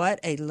 What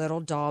a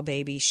little doll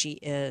baby she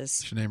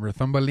is. She named her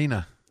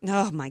Thumbelina.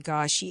 Oh my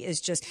gosh, she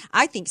is just,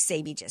 I think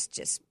Sabi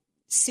just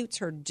suits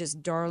her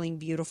just darling,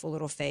 beautiful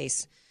little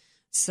face.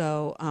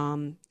 So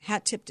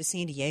hat tip to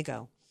San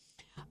Diego.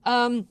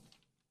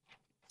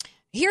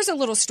 Here's a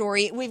little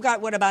story. We've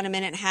got, about a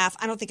minute and a half.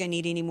 I don't think I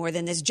need any more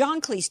than this.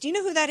 John Cleese, do you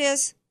know who that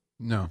is?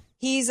 No.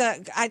 He's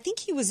I think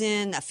he was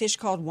in A Fish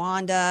Called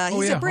Wanda.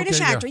 He's a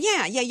British actor.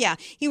 Yeah.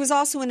 He was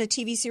also in a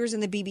TV series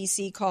in the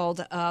BBC called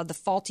The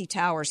Fawlty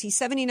Towers. He's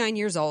 79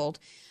 years old.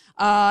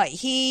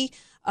 He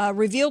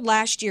revealed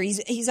last year,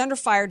 he's under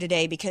fire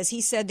today because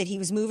he said that he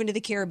was moving to the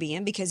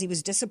Caribbean because he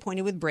was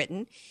disappointed with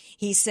Britain.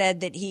 He said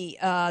that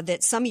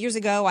that some years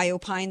ago I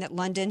opined that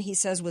London, he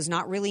says, was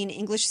not really an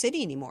English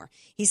city anymore.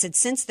 He said,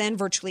 since then,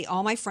 virtually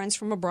all my friends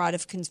from abroad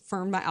have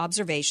confirmed my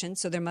observation,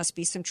 so there must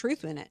be some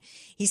truth in it.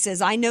 He says,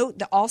 I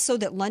note also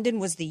that London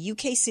was the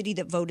UK city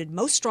that voted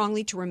most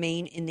strongly to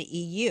remain in the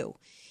EU.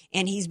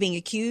 And he's being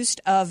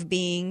accused of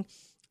being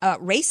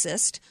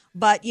racist.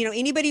 But,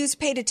 anybody who's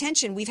paid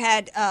attention, we've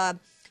had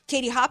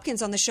Katie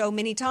Hopkins on the show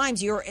many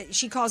times.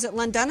 She calls it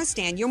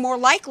Londonistan. You're more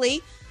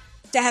likely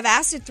to have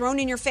acid thrown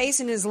in your face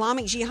in an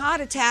Islamic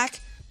Jihad attack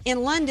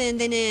in London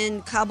than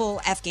in Kabul,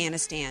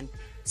 Afghanistan.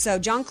 So,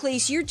 John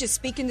Cleese, you're just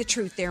speaking the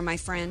truth there, my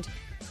friend.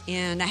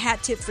 And a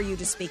hat tip for you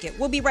to speak it.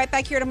 We'll be right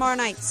back here tomorrow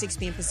night, 6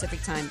 p.m.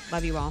 Pacific time.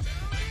 Love you all.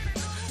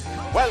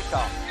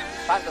 Welcome,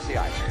 Fantasy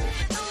Island.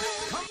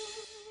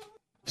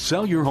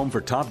 Sell your home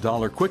for top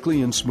dollar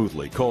quickly and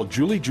smoothly. Call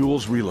Julie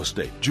Jules Real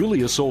Estate.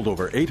 Julie has sold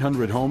over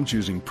 800 homes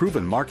using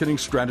proven marketing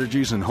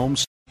strategies and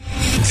homes.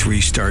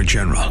 3-star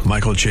General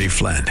Michael J.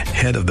 Flynn,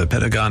 head of the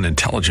Pentagon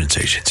Intelligence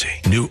Agency,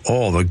 knew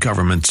all the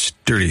government's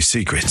dirty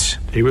secrets.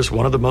 He was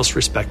one of the most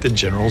respected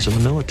generals in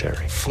the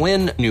military.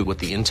 Flynn knew what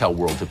the intel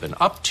world had been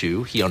up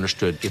to. He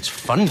understood its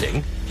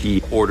funding.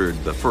 He ordered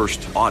the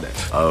first audit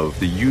of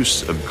the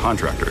use of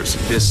contractors.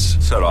 This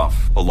set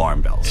off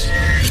alarm bells.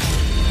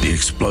 The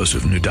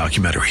explosive new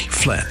documentary,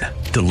 Flynn,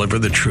 Deliver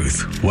the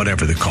Truth,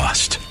 Whatever the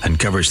Cost,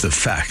 uncovers the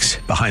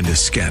facts behind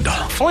this scandal.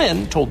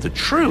 Flynn told the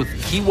truth.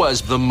 He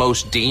was the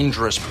most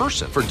dangerous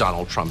person for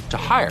Donald Trump to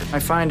hire. I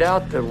find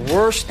out the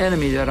worst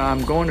enemy that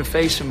I'm going to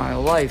face in my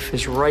life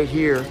is right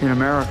here in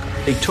America.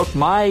 They took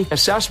my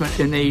assessment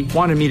and they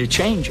wanted me to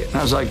change it. And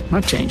I was like, I'm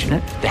not changing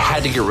it. They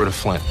had to get rid of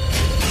Flynn.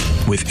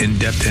 With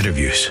in-depth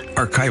interviews,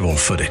 archival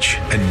footage,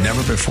 and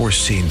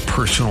never-before-seen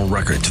personal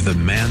records of the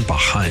man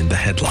behind the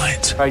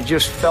headlines. I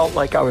just felt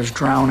like I was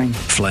drowning.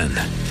 Flynn,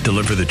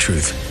 Deliver the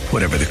Truth,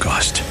 Whatever the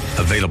Cost.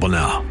 Available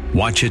now.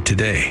 Watch it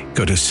today.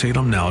 Go to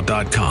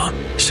salemnow.com.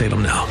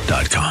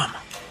 salemnow.com.